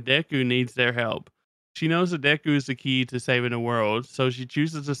that Deku needs their help. She knows that Deku is the key to saving the world, so she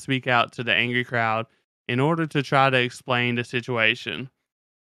chooses to speak out to the angry crowd in order to try to explain the situation.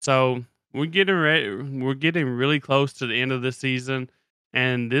 So we're getting really close to the end of the season,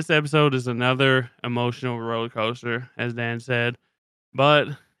 and this episode is another emotional roller coaster, as Dan said. But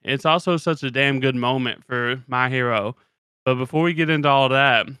it's also such a damn good moment for My Hero. But before we get into all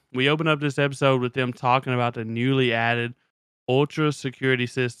that, we open up this episode with them talking about the newly added ultra security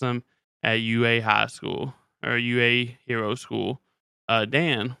system at UA High School or UA Hero School.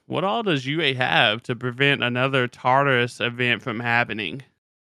 Dan, what all does UA have to prevent another Tartarus event from happening?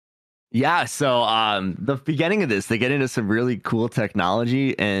 Yeah, so the beginning of this, they get into some really cool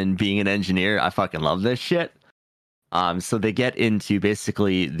technology, and being an engineer, I fucking love this shit. So they get into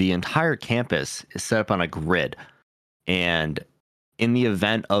basically the entire campus is set up on a grid, and in the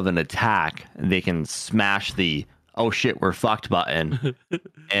event of an attack, they can smash the "oh shit, we're fucked" button,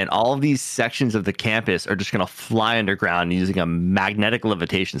 and all of these sections of the campus are just gonna fly underground using a magnetic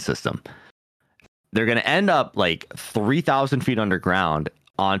levitation system. They're gonna end up like 3,000 feet underground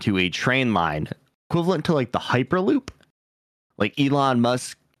onto a train line equivalent to like the Hyperloop, like Elon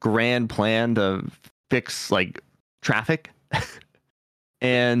Musk's grand plan to fix like traffic.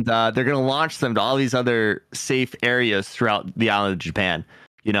 And they're going to launch them to all these other safe areas throughout the island of Japan.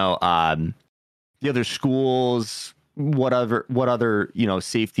 The other schools, what other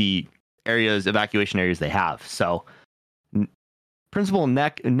safety areas, evacuation areas they have. So Principal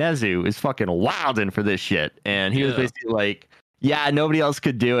Nezu is fucking wilding for this shit, and he was basically like, "Yeah, nobody else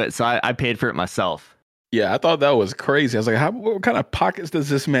could do it, so I paid for it myself." Yeah, I thought that was crazy. I was like, what kind of pockets does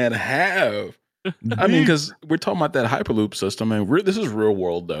this man have? I mean, because we're talking about that Hyperloop system, and this is real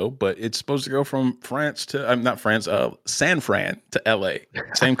world though, but it's supposed to go from France to not France, San Fran to LA,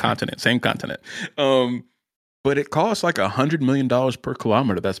 same continent. But it costs like $100 million per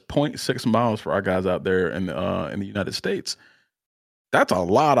kilometer. That's 0.6 miles for our guys out there in the United States. That's a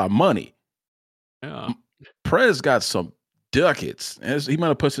lot of money. Yeah. Prez got some ducats. He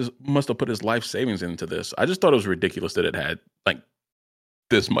must have put his life savings into this. I just thought it was ridiculous that it had like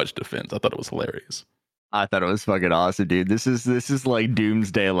this much defense. I thought it was hilarious. I thought it was fucking awesome, dude. This is like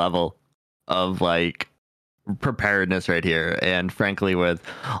doomsday level of like preparedness right here. And frankly, with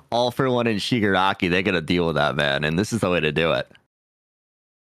All for One and Shigaraki, they got to deal with that, man. And this is the way to do it.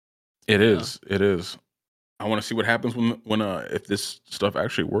 It is. I want to see what happens when if this stuff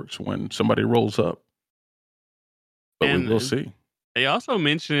actually works when somebody rolls up. But we will see. They also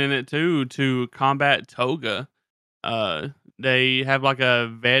mention in it too to combat Toga. They have like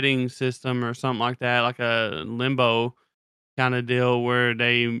a vetting system or something like that, like a limbo kind of deal where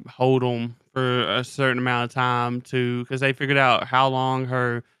they hold them for a certain amount of time because they figured out how long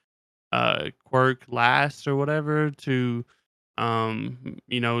her quirk lasts or whatever to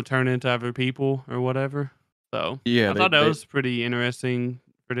turn into other people or whatever. So yeah, I thought that was pretty interesting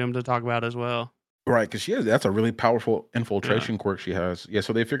for them to talk about as well. Right, because that's a really powerful infiltration quirk she has. Yeah,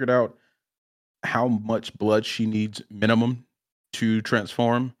 so they figured out how much blood she needs minimum to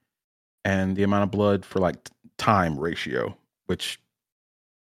transform, and the amount of blood for like time ratio, which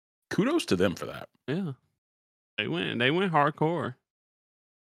kudos to them for that. Yeah. They went hardcore.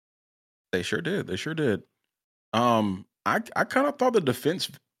 They sure did. They sure did. I kind of thought the defense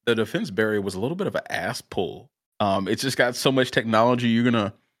barrier was a little bit of an ass pull. It's just got so much technology. You're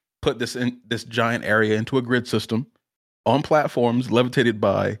gonna put this giant area into a grid system on platforms levitated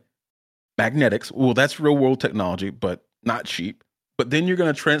by magnetics. Well, that's real world technology, but not cheap. But then you're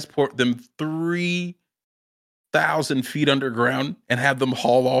gonna transport them 3,000 feet underground and have them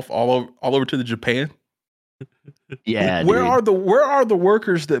haul off all over to the Japan. Yeah, Where dude. are the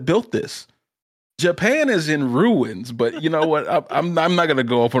workers that built this? Japan is in ruins, but you know what? I'm not gonna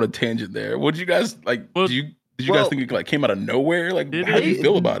go off on a tangent there. What did you guys like? Well, Did you guys think it like came out of nowhere? Like, how do you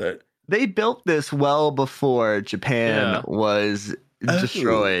feel about it? They built this well before Japan was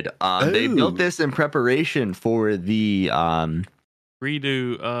destroyed. They built this in preparation for the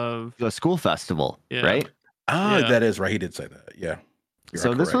redo of the school festival, right? That is right. He did say that. Yeah.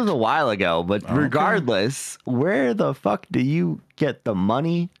 So this was a while ago, but regardless, where the fuck do you get the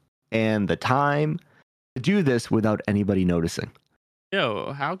money and the time to do this without anybody noticing?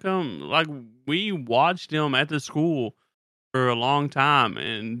 Yo, how come? Like, we watched them at the school for a long time,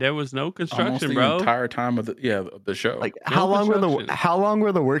 and there was no construction, the entire time of the show. Like, how long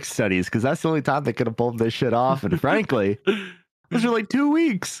were the work studies? Because that's the only time they could have pulled this shit off. And frankly, those are like 2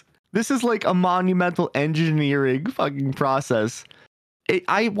 weeks. This is like a monumental engineering fucking process.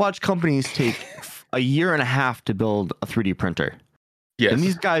 I watch companies take a year and a half to build a 3D printer. Yes. And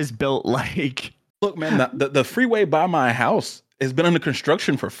these guys built like... Look, man, the freeway by my house has been under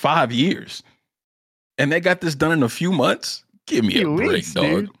construction for 5 years. And they got this done in a few months? Give me a break, dog.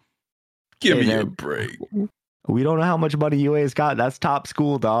 Dude. Give me a break. We don't know how much money UA's got. That's top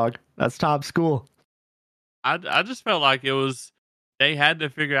school, dog. That's top school. I just felt like they had to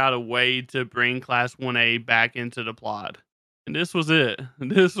figure out a way to bring Class 1A back into the plot. And this was it.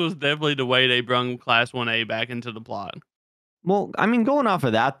 This was definitely the way they brought Class 1A back into the plot. Well, I mean, going off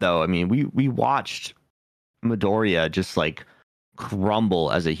of that, though, I mean, we watched Midoriya just like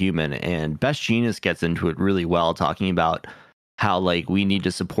crumble as a human, and Best Genius gets into it really well, talking about how like we need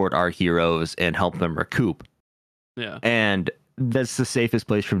to support our heroes and help them recoup. Yeah. And that's the safest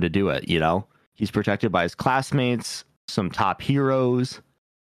place for him to do it, you know? He's protected by his classmates, some top heroes.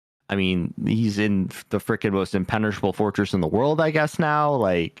 I mean, he's in the freaking most impenetrable fortress in the world, I guess now.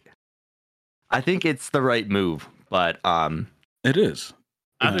 Like, I think it's the right move, but it is.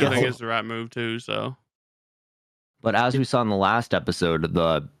 I think it's the right move too, so. But as we saw in the last episode,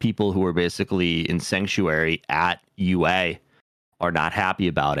 the people who were basically in Sanctuary at UA are not happy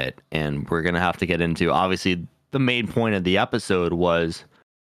about it. And we're going to have to get into, obviously, the main point of the episode was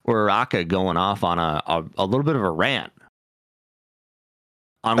Uraraka going off on a little bit of a rant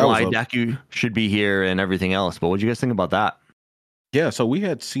on why Deku should be here and everything else. But what do you guys think about that? Yeah, so we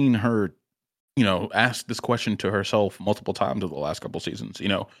had seen her, ask this question to herself multiple times over the last couple seasons.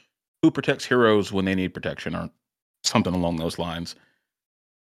 Who protects heroes when they need protection, or something along those lines.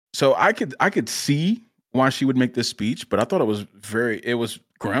 So I could see why she would make this speech, but I thought it was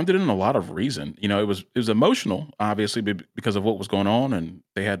grounded in a lot of reason. It was emotional, obviously, because of what was going on, and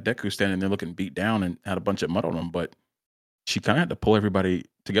they had Deku standing there looking beat down and had a bunch of mud on him. But she kind of had to pull everybody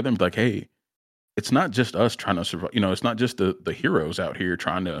together and be like, "Hey, it's not just us trying to survive. It's not just the heroes out here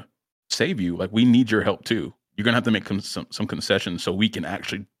trying to save you. Like, we need your help too. You're gonna have to make some concessions so we can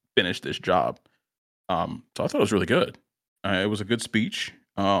actually finish this job." So I thought it was really good. It was a good speech.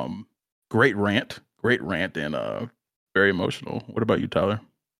 Great rant, and very emotional. What about you, Tyler?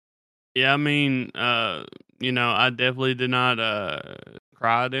 Yeah, I mean, I definitely did not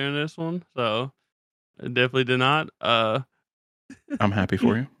cry during this one, so I definitely did not. I'm happy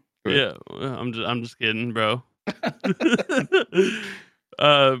for you. Yeah, I'm just kidding, bro.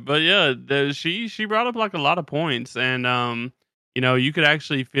 But yeah, she brought up like a lot of points, and you could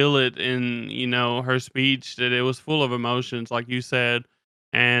actually feel it in her speech, that it was full of emotions, like you said,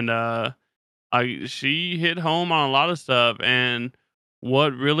 and she hit home on a lot of stuff. And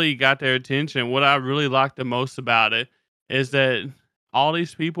what really got their attention, what I really liked the most about it, is that all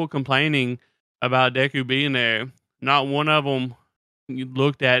these people complaining about Deku being there, not one of them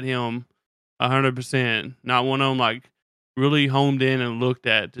looked at him 100%. Not one of them like really homed in and looked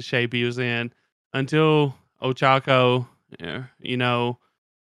at the shape he was in, until Ochako,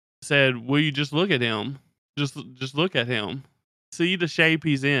 said, "Will you just look at him? Just look at him. See the shape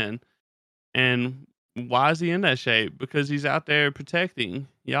he's in." And why is he in that shape? Because he's out there protecting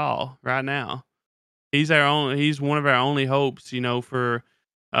y'all right now. He's one of our only hopes, for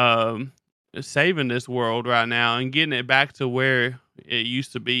saving this world right now and getting it back to where it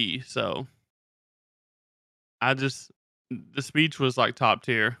used to be. So I just the speech was like top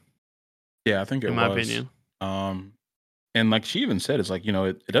tier Yeah, I think it in my was. opinion. Um, and like she even said, it's like,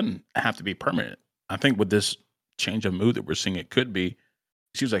 it doesn't have to be permanent. I think with this change of mood that we're seeing, it could be.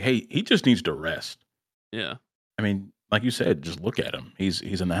 She was like, hey, he just needs to rest. Yeah. I mean, like you said, just look at him. He's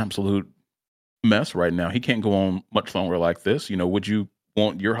an absolute mess right now. He can't go on much longer like this. Would you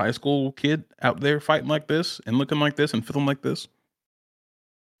want your high school kid out there fighting like this and looking like this and feeling like this?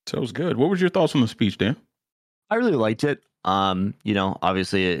 So it was good. What was your thoughts on the speech, Dan? I really liked it.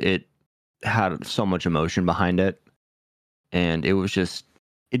 Obviously it had so much emotion behind it, and it just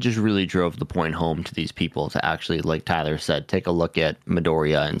really drove the point home to these people to actually, like Tyler said, take a look at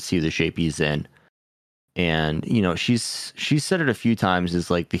Midoriya and see the shape he's in. And she's said it a few times,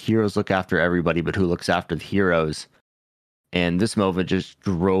 is like the heroes look after everybody, but who looks after the heroes? And this moment just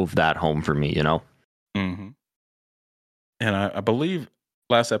drove that home for me. Mm-hmm. And I believe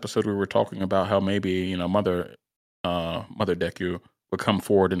last episode we were talking about how maybe Mother Deku would come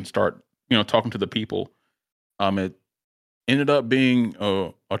forward and start talking to the people. It ended up being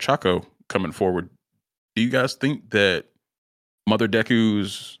Ochako coming forward. Do you guys think that Mother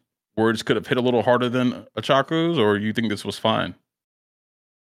Deku's words could have hit a little harder than Ochako's, or you think this was fine?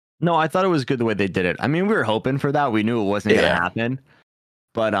 No, I thought it was good the way they did it. I mean, we were hoping for that. We knew it wasn't going to Yeah. happen.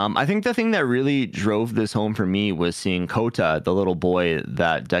 But I think the thing that really drove this home for me was seeing Kota, the little boy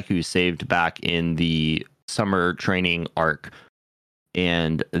that Deku saved back in the summer training arc,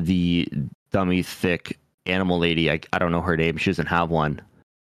 and the dummy thick animal lady. I don't know her name. She doesn't have one.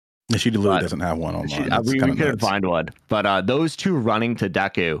 She literally But doesn't have one online. we couldn't find one. But those two running to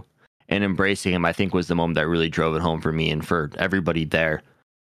Deku and embracing him, I think, was the moment that really drove it home for me and for everybody there.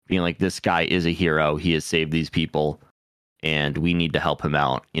 Being like, this guy is a hero. He has saved these people, and we need to help him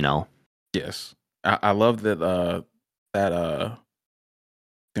out. Yes, I love that. I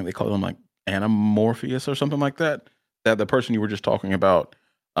think they call him like Anamorpheus or something like that. That the person you were just talking about.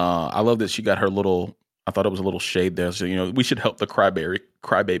 I love that she got her little. I thought it was a little shade there. So we should help the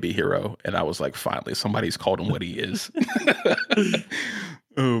crybaby hero. And I was like, finally, somebody's called him what he is.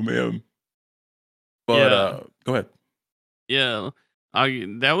 Oh man. But Yeah. go ahead. Yeah.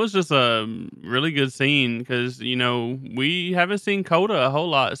 That was just a really good scene because we haven't seen Coda a whole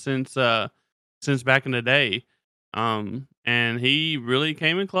lot since back in the day, and he really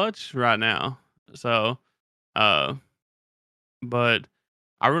came in clutch right now. So, uh, but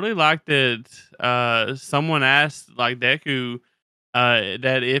I really like that. Someone asked like Deku,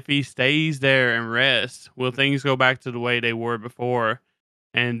 that if he stays there and rests, will things go back to the way they were before?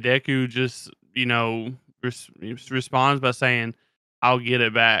 And Deku just responds by saying, "I'll get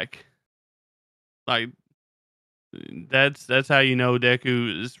it back." Like that's how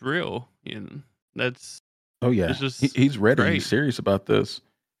Deku is real. That's Oh yeah, it's just he's ready. great. He's serious about this.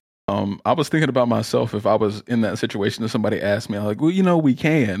 I was thinking about myself if I was in that situation and somebody asked me, I'm like, well, we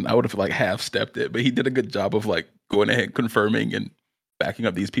can. I would have like half stepped it, but he did a good job of like going ahead, confirming and backing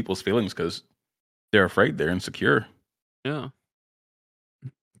up these people's feelings because they're afraid, they're insecure. Yeah.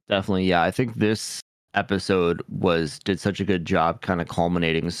 Definitely, yeah. I think this episode did such a good job kind of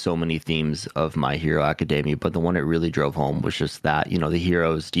culminating so many themes of My Hero Academia, but the one it really drove home was just that, the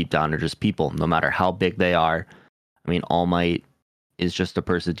heroes deep down are just people, no matter how big they are. I mean, All Might is just a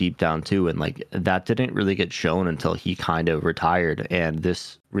person deep down too, and like that didn't really get shown until he kind of retired, and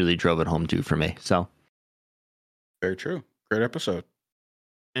this really drove it home too for me. So Very true. Great episode.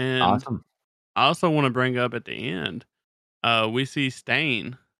 And awesome. I also want to bring up at the end, we see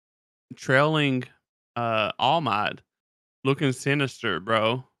Stain trailing All Might, looking sinister,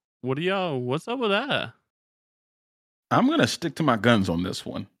 bro. What's up with that? I'm gonna stick to my guns on this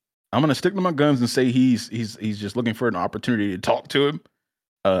one. I'm gonna stick to my guns and say he's just looking for an opportunity to talk to him.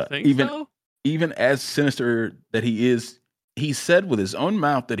 Think Even so? even as sinister that he is, he said with his own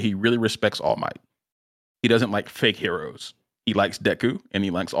mouth that he really respects All Might. He doesn't like fake heroes. He likes Deku and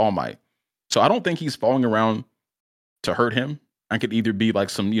he likes All Might. So I don't think he's falling around to hurt him. I could either be like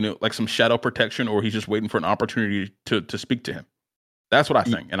some shadow protection, or he's just waiting for an opportunity to speak to him. That's what I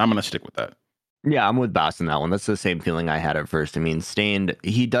think, and I'm gonna stick with that. Yeah, I'm with Bass on that one. That's the same feeling I had at first. I mean, Stained,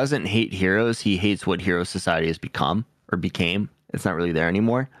 he doesn't hate heroes. He hates what hero society has become or became. It's not really there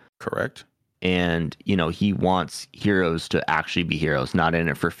anymore. Correct. And, he wants heroes to actually be heroes, not in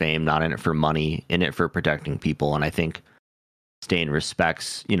it for fame, not in it for money, in it for protecting people. And I think Stain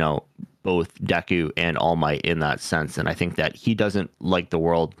respects, both Deku and All Might in that sense. And I think that he doesn't like the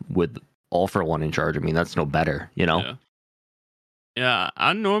world with All for One in charge. I mean, that's no better, Yeah. Yeah,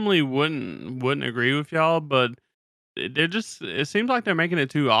 I normally wouldn't agree with y'all, but it seems like they're making it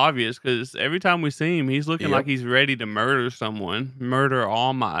too obvious because every time we see him, he's looking like Yep. he's ready to murder someone, murder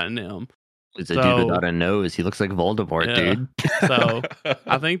All Might and them. He's a dude So without a nose. He looks like Voldemort, yeah. dude. So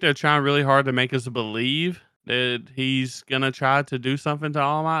I think they're trying really hard to make us believe that he's gonna try to do something to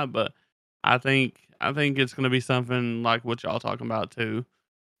All Might, but I think it's gonna be something like what y'all talking about too.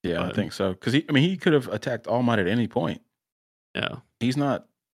 Yeah, I But think so. Because he could have attacked All Might at any point. yeah. He's not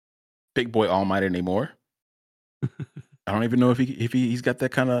big boy All Might anymore. I don't even know if he's got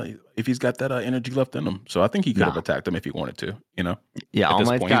that kind of energy left in him. So I think he could have No. attacked him if he wanted to. Yeah, At All this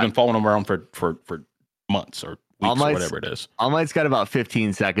Might's point, he's got been following him around for months or All weeks or Might's whatever it is. All Might's got about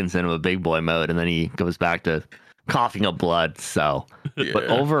 15 seconds into a big boy mode, and then he goes back to coughing up blood. So, but Yeah.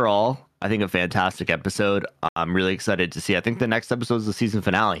 overall, I think a fantastic episode. I'm really excited to see. I think the next episode is the season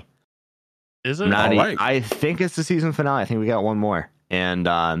finale. Is it? All right. I think it's the season finale. I think we got one more,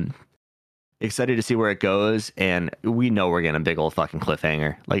 and excited to see where it goes. And we know we're getting a big old fucking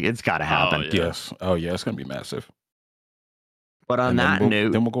cliffhanger. Like, it's got to happen. Yeah. Yes. Oh yeah, it's gonna be massive. But on And then that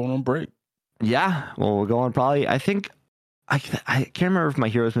note, then we'll go on break. yeah, well, we're going probably. I think I can't remember if My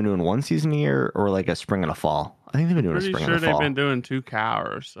Hero's been doing one season a year or like a spring and a fall. I think they've been doing a Pretty spring sure and a they've fall. been doing 2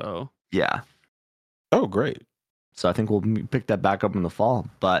 hours, so Yeah, Oh, great. so I think we'll pick that back up in the fall.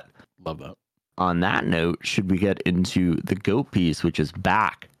 But Love that. on that note, should we get into the GOAT piece, which is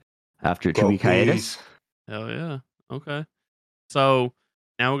back after a 2-week GOAT hiatus? piece. hell yeah. Okay. So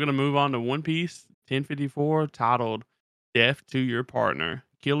now we're gonna move on to One Piece 1054 titled Death to Your Partner.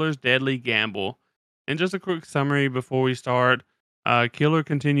 Killer's Deadly Gamble. And just a quick summary before we start. Killer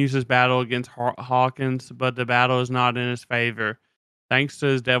continues his battle against Hawkins, but the battle is not in his favor. Thanks to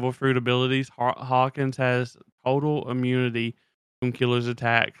his devil fruit abilities, Hawkins has total immunity from Killer's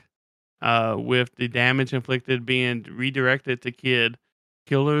attack, with the damage inflicted being redirected to Kid.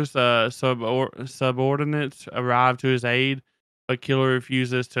 Killer's subordinates arrive to his aid, but Killer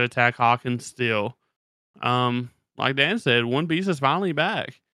refuses to attack Hawkins still. Like Dan said, One Piece is finally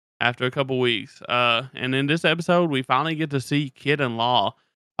back after a couple weeks. And in this episode, we finally get to see Kid and Law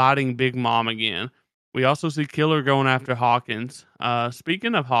fighting Big Mom again. We also see Killer going after Hawkins.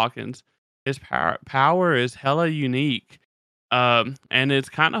 Speaking of Hawkins, his power is hella unique. And it's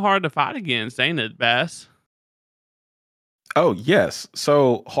kind of hard to fight against, ain't it, Bass? Oh yes.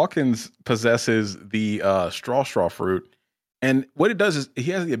 So Hawkins possesses the straw fruit, and what it does is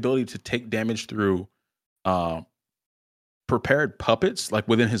he has the ability to take damage through prepared puppets, like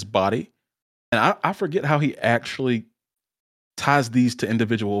within his body. And I forget how he actually ties these to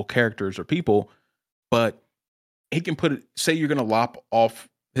individual characters or people, but he can put it. Say you're going to lop off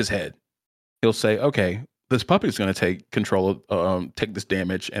his head, he'll say, "Okay, this puppet is going to take control of take this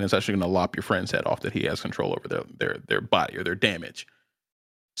damage, and it's actually going to lop your friend's head off that he has control over their body or their damage."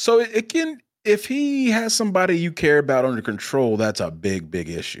 So it can, if he has somebody you care about under control, that's a big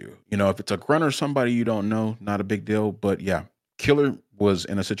issue. If it's a grunt or somebody you don't know, not a big deal. But yeah, Killer was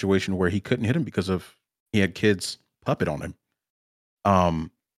in a situation where he couldn't hit him because he had Kid's puppet on him.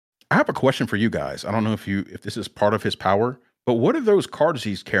 I have a question for you guys. I don't know if this is part of his power, but what are those cards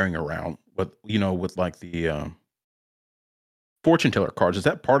he's carrying around with like the fortune teller cards? Is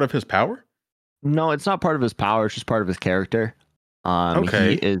that part of his power? No, it's not part of his power. It's just part of his character.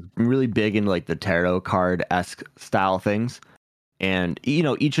 Okay. He is really big in like the tarot card-esque style things. And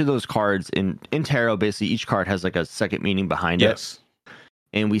each of those cards in tarot, basically each card has like a second meaning behind it. Yes.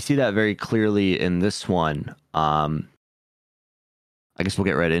 And we see that very clearly in this one. I guess we'll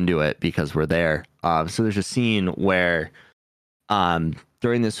get right into it because we're there. So there's a scene where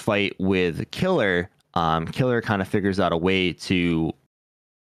during this fight with Killer, Killer kind of figures out a way to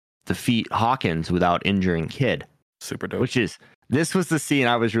defeat Hawkins without injuring Kid. Super dope. This was the scene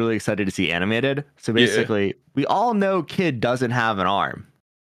I was really excited to see animated. So basically, we all know Kid doesn't have an arm.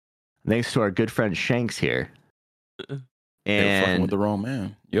 Thanks to our good friend Shanks here. They were fucking with the wrong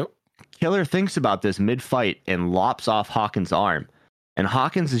man. Yep. Killer thinks about this mid-fight and lops off Hawkins' arm. And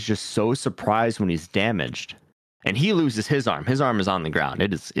Hawkins is just so surprised when he's damaged. And he loses his arm. His arm is on the ground.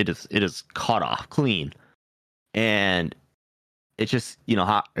 It is cut off clean. And it's just,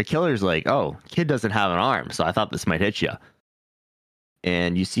 Killer's like, "Oh, Kid doesn't have an arm, so I thought this might hit you."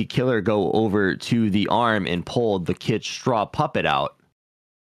 And you see Killer go over to the arm and pull the Kid's straw puppet out.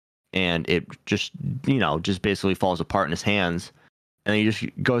 And it just basically falls apart in his hands. And then he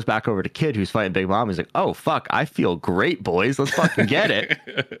just goes back over to Kid, who's fighting Big Mom. He's like, "Oh, fuck, I feel great, boys. Let's fucking get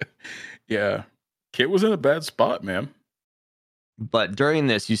it." Yeah. Kid was in a bad spot, man. But during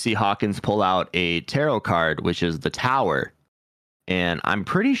this, you see Hawkins pull out a tarot card, which is the Tower. And I'm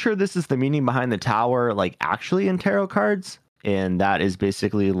pretty sure this is the meaning behind the Tower, like actually in tarot cards. And that is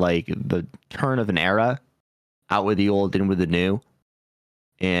basically like the turn of an era, out with the old, in with the new.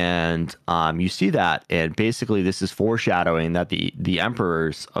 And you see that, and basically this is foreshadowing that the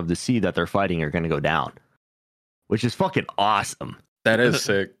emperors of the sea that they're fighting are going to go down, which is fucking awesome. That is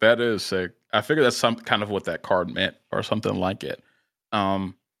sick. That is sick. I figure that's some kind of what that card meant, or something like it.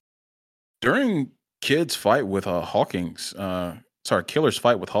 During Kid's fight with Hawkins, Killer's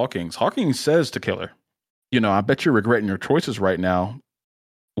fight with Hawkins, Hawkins says to Killer, I bet you're regretting your choices right now.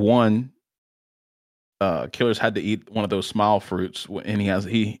 One, Killer's had to eat one of those smile fruits, and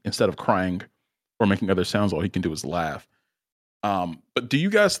he instead of crying or making other sounds, all he can do is laugh. But do you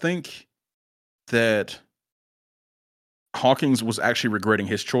guys think that Hawkins was actually regretting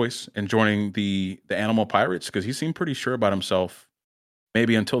his choice in joining the animal pirates? Because he seemed pretty sure about himself,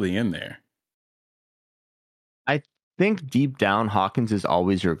 maybe until the end there. I think deep down, Hawkins has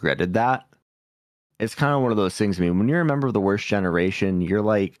always regretted that. It's kind of one of those things. I mean, when you're a member of the worst generation, you're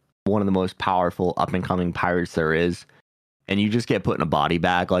like one of the most powerful up and coming pirates there is. And you just get put in a body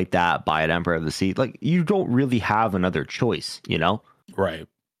bag like that by an Emperor of the Sea. Like, you don't really have another choice, Right.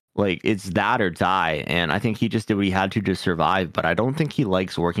 Like, it's that or die. And I think he just did what he had to survive. But I don't think he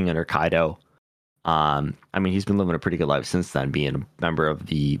likes working under Kaido. I mean, he's been living a pretty good life since then, being a member of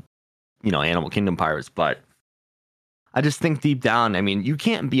the, Animal Kingdom pirates. But I just think deep down, I mean, you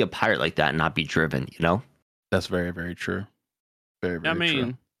can't be a pirate like that and not be driven, That's very, very true. Very, very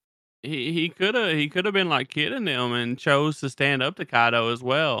true. He could have been like Kid and them and chose to stand up to Kaido as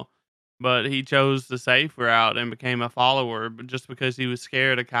well, but he chose the safe route and became a follower, but just because he was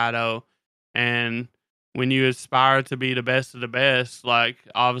scared of Kaido. And when you aspire to be the best of the best, like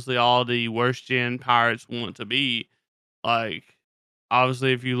obviously all the worst gen pirates want to be, like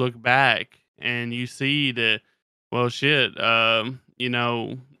obviously if you look back and you see that, well, shit,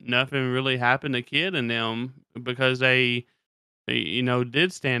 nothing really happened to Kid and them because they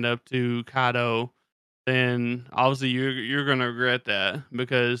did stand up to Kaido, then obviously you're gonna regret that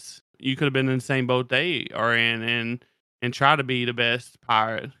because you could have been in the same boat they are in and try to be the best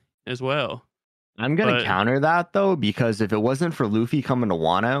pirate as well. I'm gonna counter that though, because if it wasn't for Luffy coming to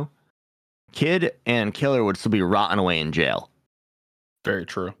Wano, Kid and Killer would still be rotting away in jail. Very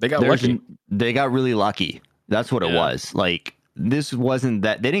true. They got lucky. They got really lucky. That's what it was. Like, this wasn't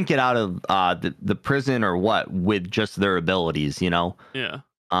that they didn't get out of the prison or what with just their abilities, Yeah.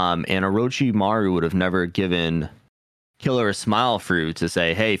 And Orochimaru would have never given Killer a smile fruit to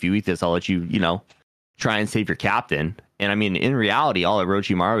say, hey, if you eat this, I'll let you, try and save your captain. And I mean, in reality, all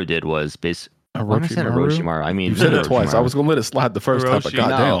Orochimaru did was Orochimaru. I mean, you said it twice. I was gonna let it slide the first time, but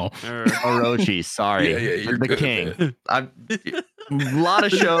goddamn. Orochi, sorry. You're the king. A lot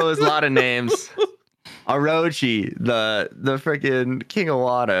of shows, a lot of names. Orochi, the freaking King of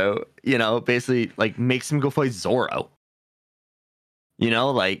Wano, basically like makes him go fight Zoro.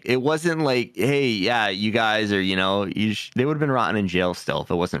 Like, it wasn't like, hey, yeah, you guys are, they would have been rotten in jail still if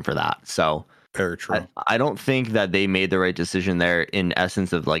it wasn't for that. So very true. I don't think that they made the right decision there in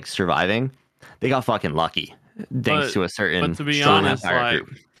essence of like surviving. They got fucking lucky thanks to a certain. But to be honest,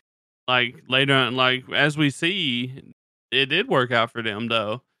 like later on, like as we see, it did work out for them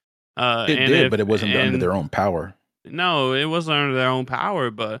though. It did, but it wasn't under their own power. No, it wasn't under their own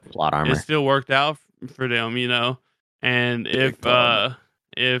power, but plot armor. It still worked out for them, And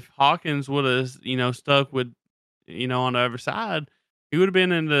if Hawkins would have, stuck with, on the other side, he would have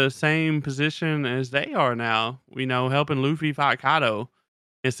been in the same position as they are now, helping Luffy fight Kaido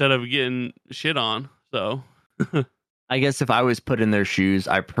instead of getting shit on. So I guess if I was put in their shoes,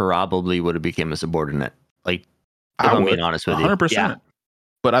 I probably would have become a subordinate. Like, I'm being honest with you. 100%. Yeah.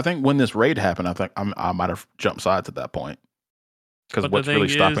 But I think when this raid happened, I think I might have jumped sides at that point. Because what's really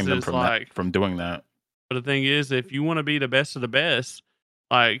stopping them from doing that? But the thing is, if you want to be the best of the best,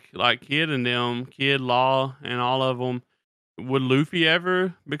 like Kid and them, Kid, Law, and all of them, would Luffy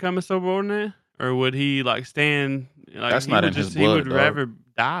ever become a subordinate, or would he like stand? Like, that's not in his blood. He would rather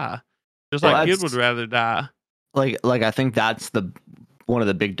die, just like Kid would rather die. Like I think that's one of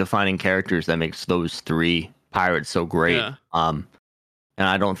the big defining characters that makes those three pirates so great. Yeah. And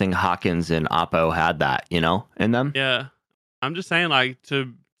I don't think Hawkins and Appo had that, in them. Yeah, I'm just saying, like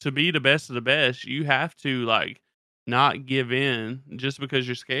to be the best of the best, you have to like not give in just because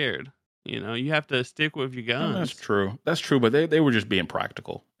you're scared. You have to stick with your guns. No, that's true. That's true. But they were just being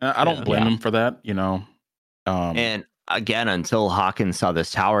practical. I don't blame them for that. And again, until Hawkins saw this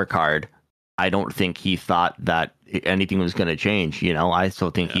tower card, I don't think he thought that anything was going to change. I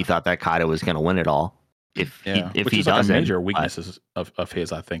still think he thought that Kaido was going to win it all. If he doesn't, like a major weaknesses of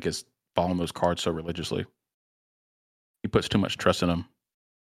his, I think, is following those cards so religiously. He puts too much trust in them.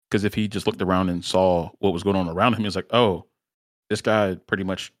 Because if he just looked around and saw what was going on around him, he was like, oh, this guy pretty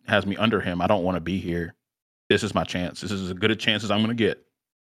much has me under him. I don't want to be here. This is my chance. This is as good a chance as I'm going to get.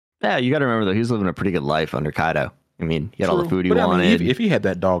 Yeah, you got to remember though, he was living a pretty good life under Kaido. I mean, he had all the food he wanted. If he had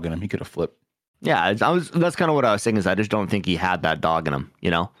that dog in him, he could have flipped. Yeah, that's kind of what I was saying is I just don't think he had that dog in him,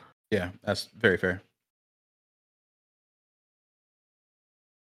 you know? Yeah, that's very fair.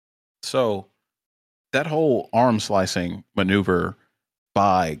 So that whole arm slicing maneuver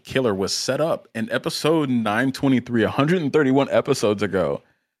by Killer was set up in episode 923, 131 episodes ago.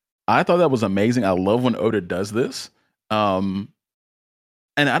 I thought that was amazing. I love when Oda does this. And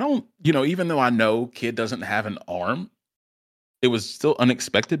I don't, even though I know Kid doesn't have an arm, it was still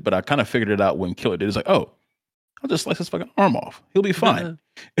unexpected, but I kind of figured it out when Killer did. It's like, oh, I'll just slice his fucking arm off. He'll be fine.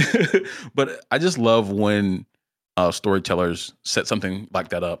 But I just love when storytellers set something like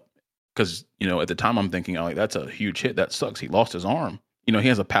that up. Because, at the time I'm thinking, oh, like, that's a huge hit. That sucks. He lost his arm. He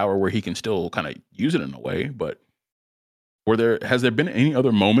has a power where he can still kind of use it in a way. But has there been any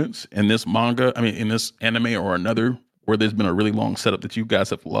other moments in this manga, in this anime or another, where there's been a really long setup that you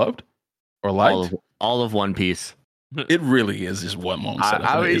guys have loved or liked? All of One Piece. It really is just one long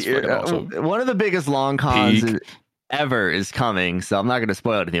setup. One of the biggest long cons ever is coming, so I'm not going to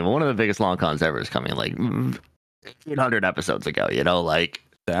spoil anything, but one of the biggest long cons ever is coming, like 800 episodes ago,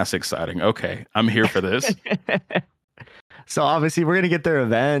 That's exciting. Okay, I'm here for this. So obviously we're going to get there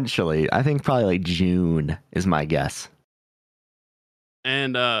eventually. I think probably like June is my guess.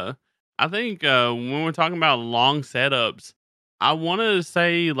 And I think when we're talking about long setups, I want to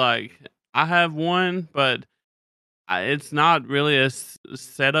say like I have one, but it's not really a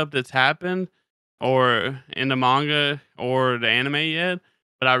setup that's happened or in the manga or the anime yet.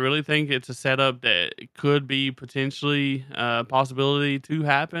 But I really think it's a setup that could be potentially a possibility to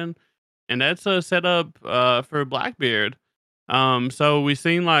happen. And that's a setup for Blackbeard. So we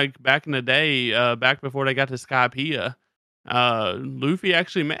seen like back in the day, back before they got to Skypiea, Luffy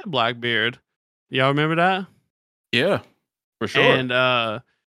actually met Blackbeard. Y'all remember that? Yeah, for sure. And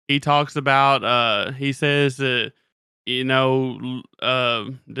he talks about, he says that, the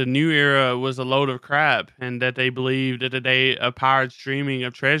new era was a load of crap and that they believe that the day a pirate's dreaming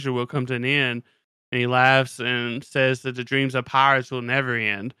of treasure will come to an end. And he laughs and says that the dreams of pirates will never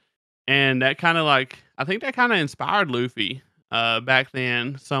end. And that kind of I think that kind of inspired Luffy back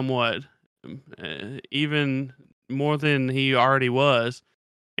then somewhat, even more than he already was.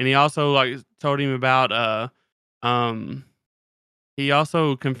 And he also told him about, he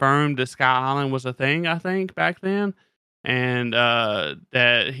also confirmed that Sky Island was a thing, I think, back then. And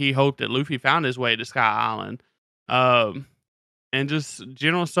that he hoped that Luffy found his way to Sky Island, and just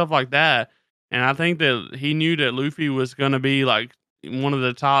general stuff like that. And I think that he knew that Luffy was going to be like one of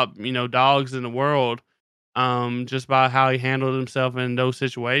the top, dogs in the world, just by how he handled himself in those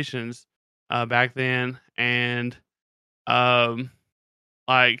situations back then. And when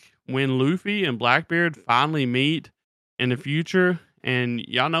Luffy and Blackbeard finally meet in the future, and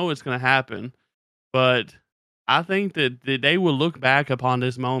y'all know it's going to happen, but I think that they will look back upon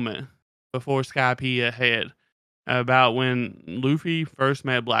this moment before Skypiea hit about when Luffy first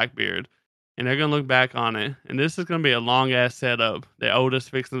met Blackbeard, and they're gonna look back on it. And this is gonna be a long ass setup that Oda's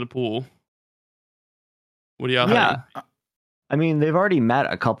fixing to pull. What do y'all think? I mean, they've already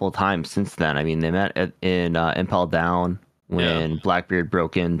met a couple of times since then. I mean, they met in Impel Down when Blackbeard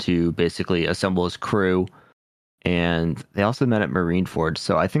broke in to basically assemble his crew. And they also met at Marineford.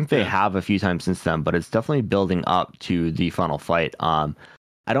 So I think they have a few times since then, but it's definitely building up to the final fight. I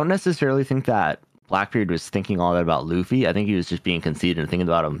don't necessarily think that Blackbeard was thinking all that about Luffy. I think he was just being conceited and thinking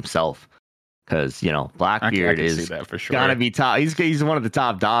about himself. Because, Blackbeard is going to be top. He's one of the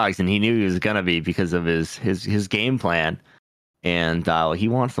top dogs, and he knew he was going to be because of his game plan. And he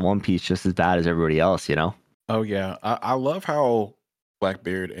wants the One Piece just as bad as everybody else, Oh, yeah. I love how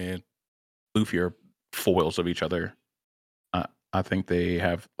Blackbeard and Luffy are foils of each other. I think they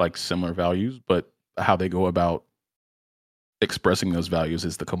have similar values, but how they go about expressing those values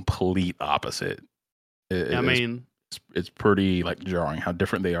is the complete opposite. It's pretty jarring how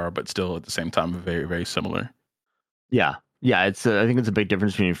different they are, but still at the same time very, very similar. Yeah. I think it's a big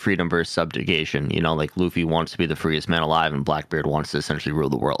difference between freedom versus subjugation. Luffy wants to be the freest man alive, and Blackbeard wants to essentially rule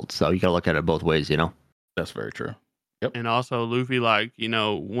the world. So you got to look at it both ways. That's very true. Yep. And also Luffy,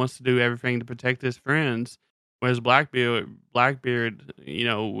 wants to do everything to protect his friends, whereas Blackbeard,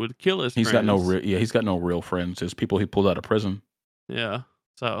 would kill his friends. He's got no real friends. There's people he pulled out of prison. Yeah.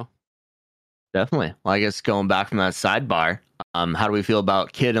 So definitely. Well, I guess going back from that sidebar, how do we feel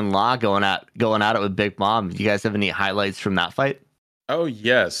about Kid and Law going at it with Big Mom? Do you guys have any highlights from that fight? Oh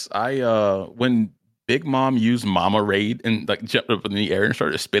yes. When Big Mom used Mama Raid and jumped up in the air and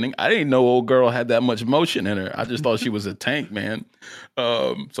started spinning, I didn't know old girl had that much motion in her. I just thought she was a tank, man.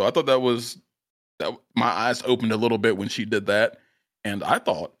 So I thought that my eyes opened a little bit when she did that. And I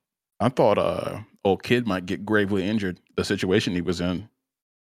thought I thought old kid might get gravely injured, the situation he was in.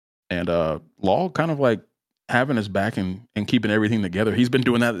 And Law kind of like having his back and keeping everything together. He's been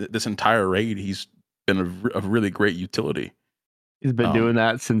doing that this entire raid. He's been a really great utility. He's been doing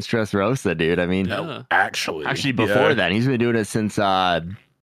that since Dressrosa, dude. I mean, actually before then, he's been doing it since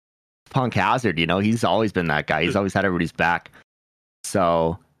Punk Hazard. You know, he's always been that guy. He's always had everybody's back.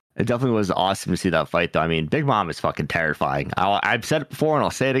 So it definitely was awesome to see that fight, though. I mean, Big Mom is fucking terrifying. I've said it before, and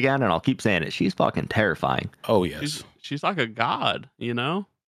I'll say it again, and I'll keep saying it. She's fucking terrifying. Oh yes, she's like a god, you know.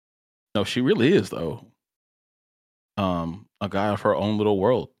 No, she really is, though. A guy of her own little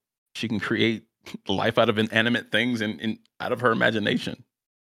world. She can create life out of inanimate things and out of her imagination.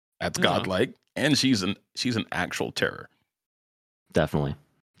 That's godlike, and she's an actual terror. Definitely.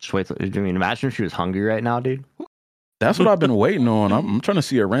 Just wait. I mean, imagine if she was hungry right now, dude. That's what I've been waiting on. I'm trying to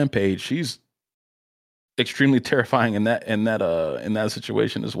see her rampage. She's extremely terrifying in that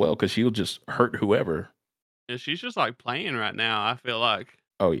situation as well, because she'll just hurt whoever. Yeah, she's just like playing right now. I feel like.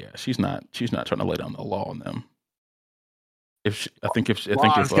 Oh yeah, she's not trying to lay down the law on them. I think if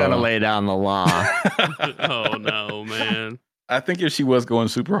gonna lay down the law. Oh no, man. I think if she was going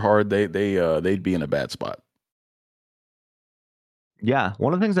super hard, they'd be in a bad spot. Yeah,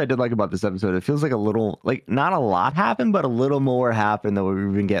 one of the things I did like about this episode, it feels like a little, like not a lot happened, but a little more happened than what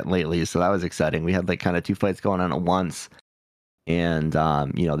we've been getting lately. So that was exciting. We had like kind of two fights going on at once. And,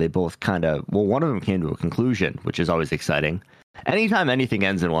 they both kind of, one of them came to a conclusion, which is always exciting. Anytime anything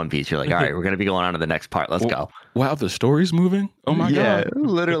ends in One Piece, you're like, all right, we're going to be going on to the next part. Let's go. Wow, the story's moving? Oh my God. Yeah,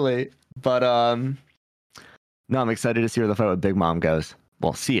 literally. But, no, I'm excited to see where the fight with Big Mom goes.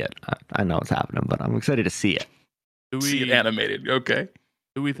 Well, see it. I know what's happening, but I'm excited to see it. See it animated. Okay.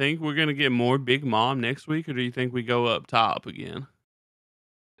 Do we think we're going to get more Big Mom next week, or do you think we go up top again?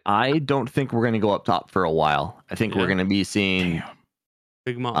 I don't think we're going to go up top for a while. I think we're going to be seeing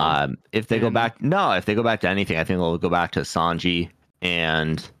Big Mom. If they go back to anything, I think they'll go back to Sanji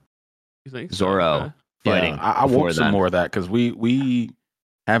and Zoro fighting. Yeah, I want some more of that, because we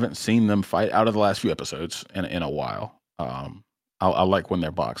haven't seen them fight out of the last few episodes in a while. I like when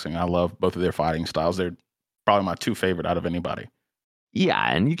they're boxing. I love both of their fighting styles. They're probably my two favorite out of anybody.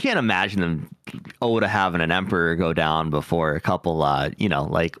 Yeah, and you can't imagine them Oda having an emperor go down before a couple, like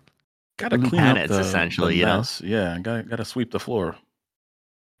gotta clean up the essentially, mess. Yeah, gotta sweep the floor.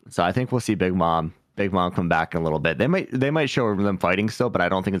 So I think we'll see Big Mom come back in a little bit. They might show them fighting still, but I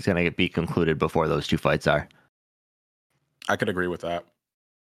don't think it's gonna be concluded before those two fights are. I could agree with that.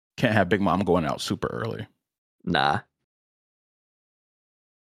 Can't have Big Mom going out super early. Nah.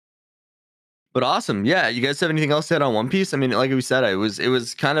 But awesome. Yeah. You guys have anything else to add on One Piece? I mean, like we said, it was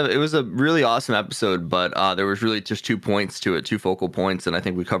a really awesome episode, but there was really just 2 points to it, 2 focal points. And I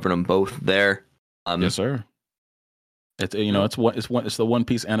think we covered them both there. Yes, sir. It's the One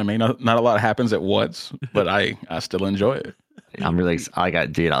Piece anime. Not a lot happens at once, but I still enjoy it. I'm really, like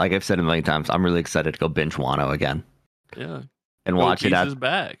I've said a million times, I'm really excited to go binge Wano again. Yeah. And watch it at the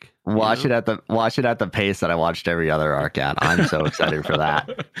pace that I watched every other arc at. I'm so excited for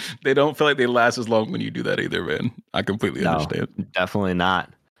that. They don't feel like they last as long when you do that either, man. I completely understand. Definitely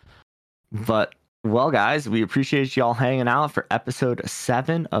not. But well, guys, we appreciate y'all hanging out for episode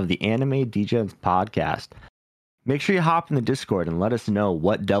 7 of the Anime Degens podcast. Make sure you hop in the Discord and let us know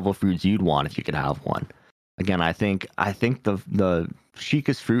what devil fruits you'd want if you could have one. Again, I think the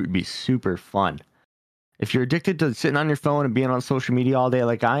Sheikah's fruit would be super fun. If you're addicted to sitting on your phone and being on social media all day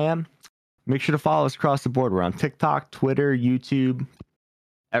like I am, make sure to follow us across the board. We're on TikTok, Twitter, YouTube,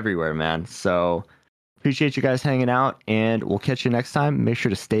 everywhere, man. So appreciate you guys hanging out, and we'll catch you next time. Make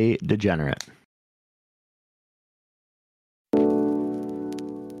sure to stay degenerate.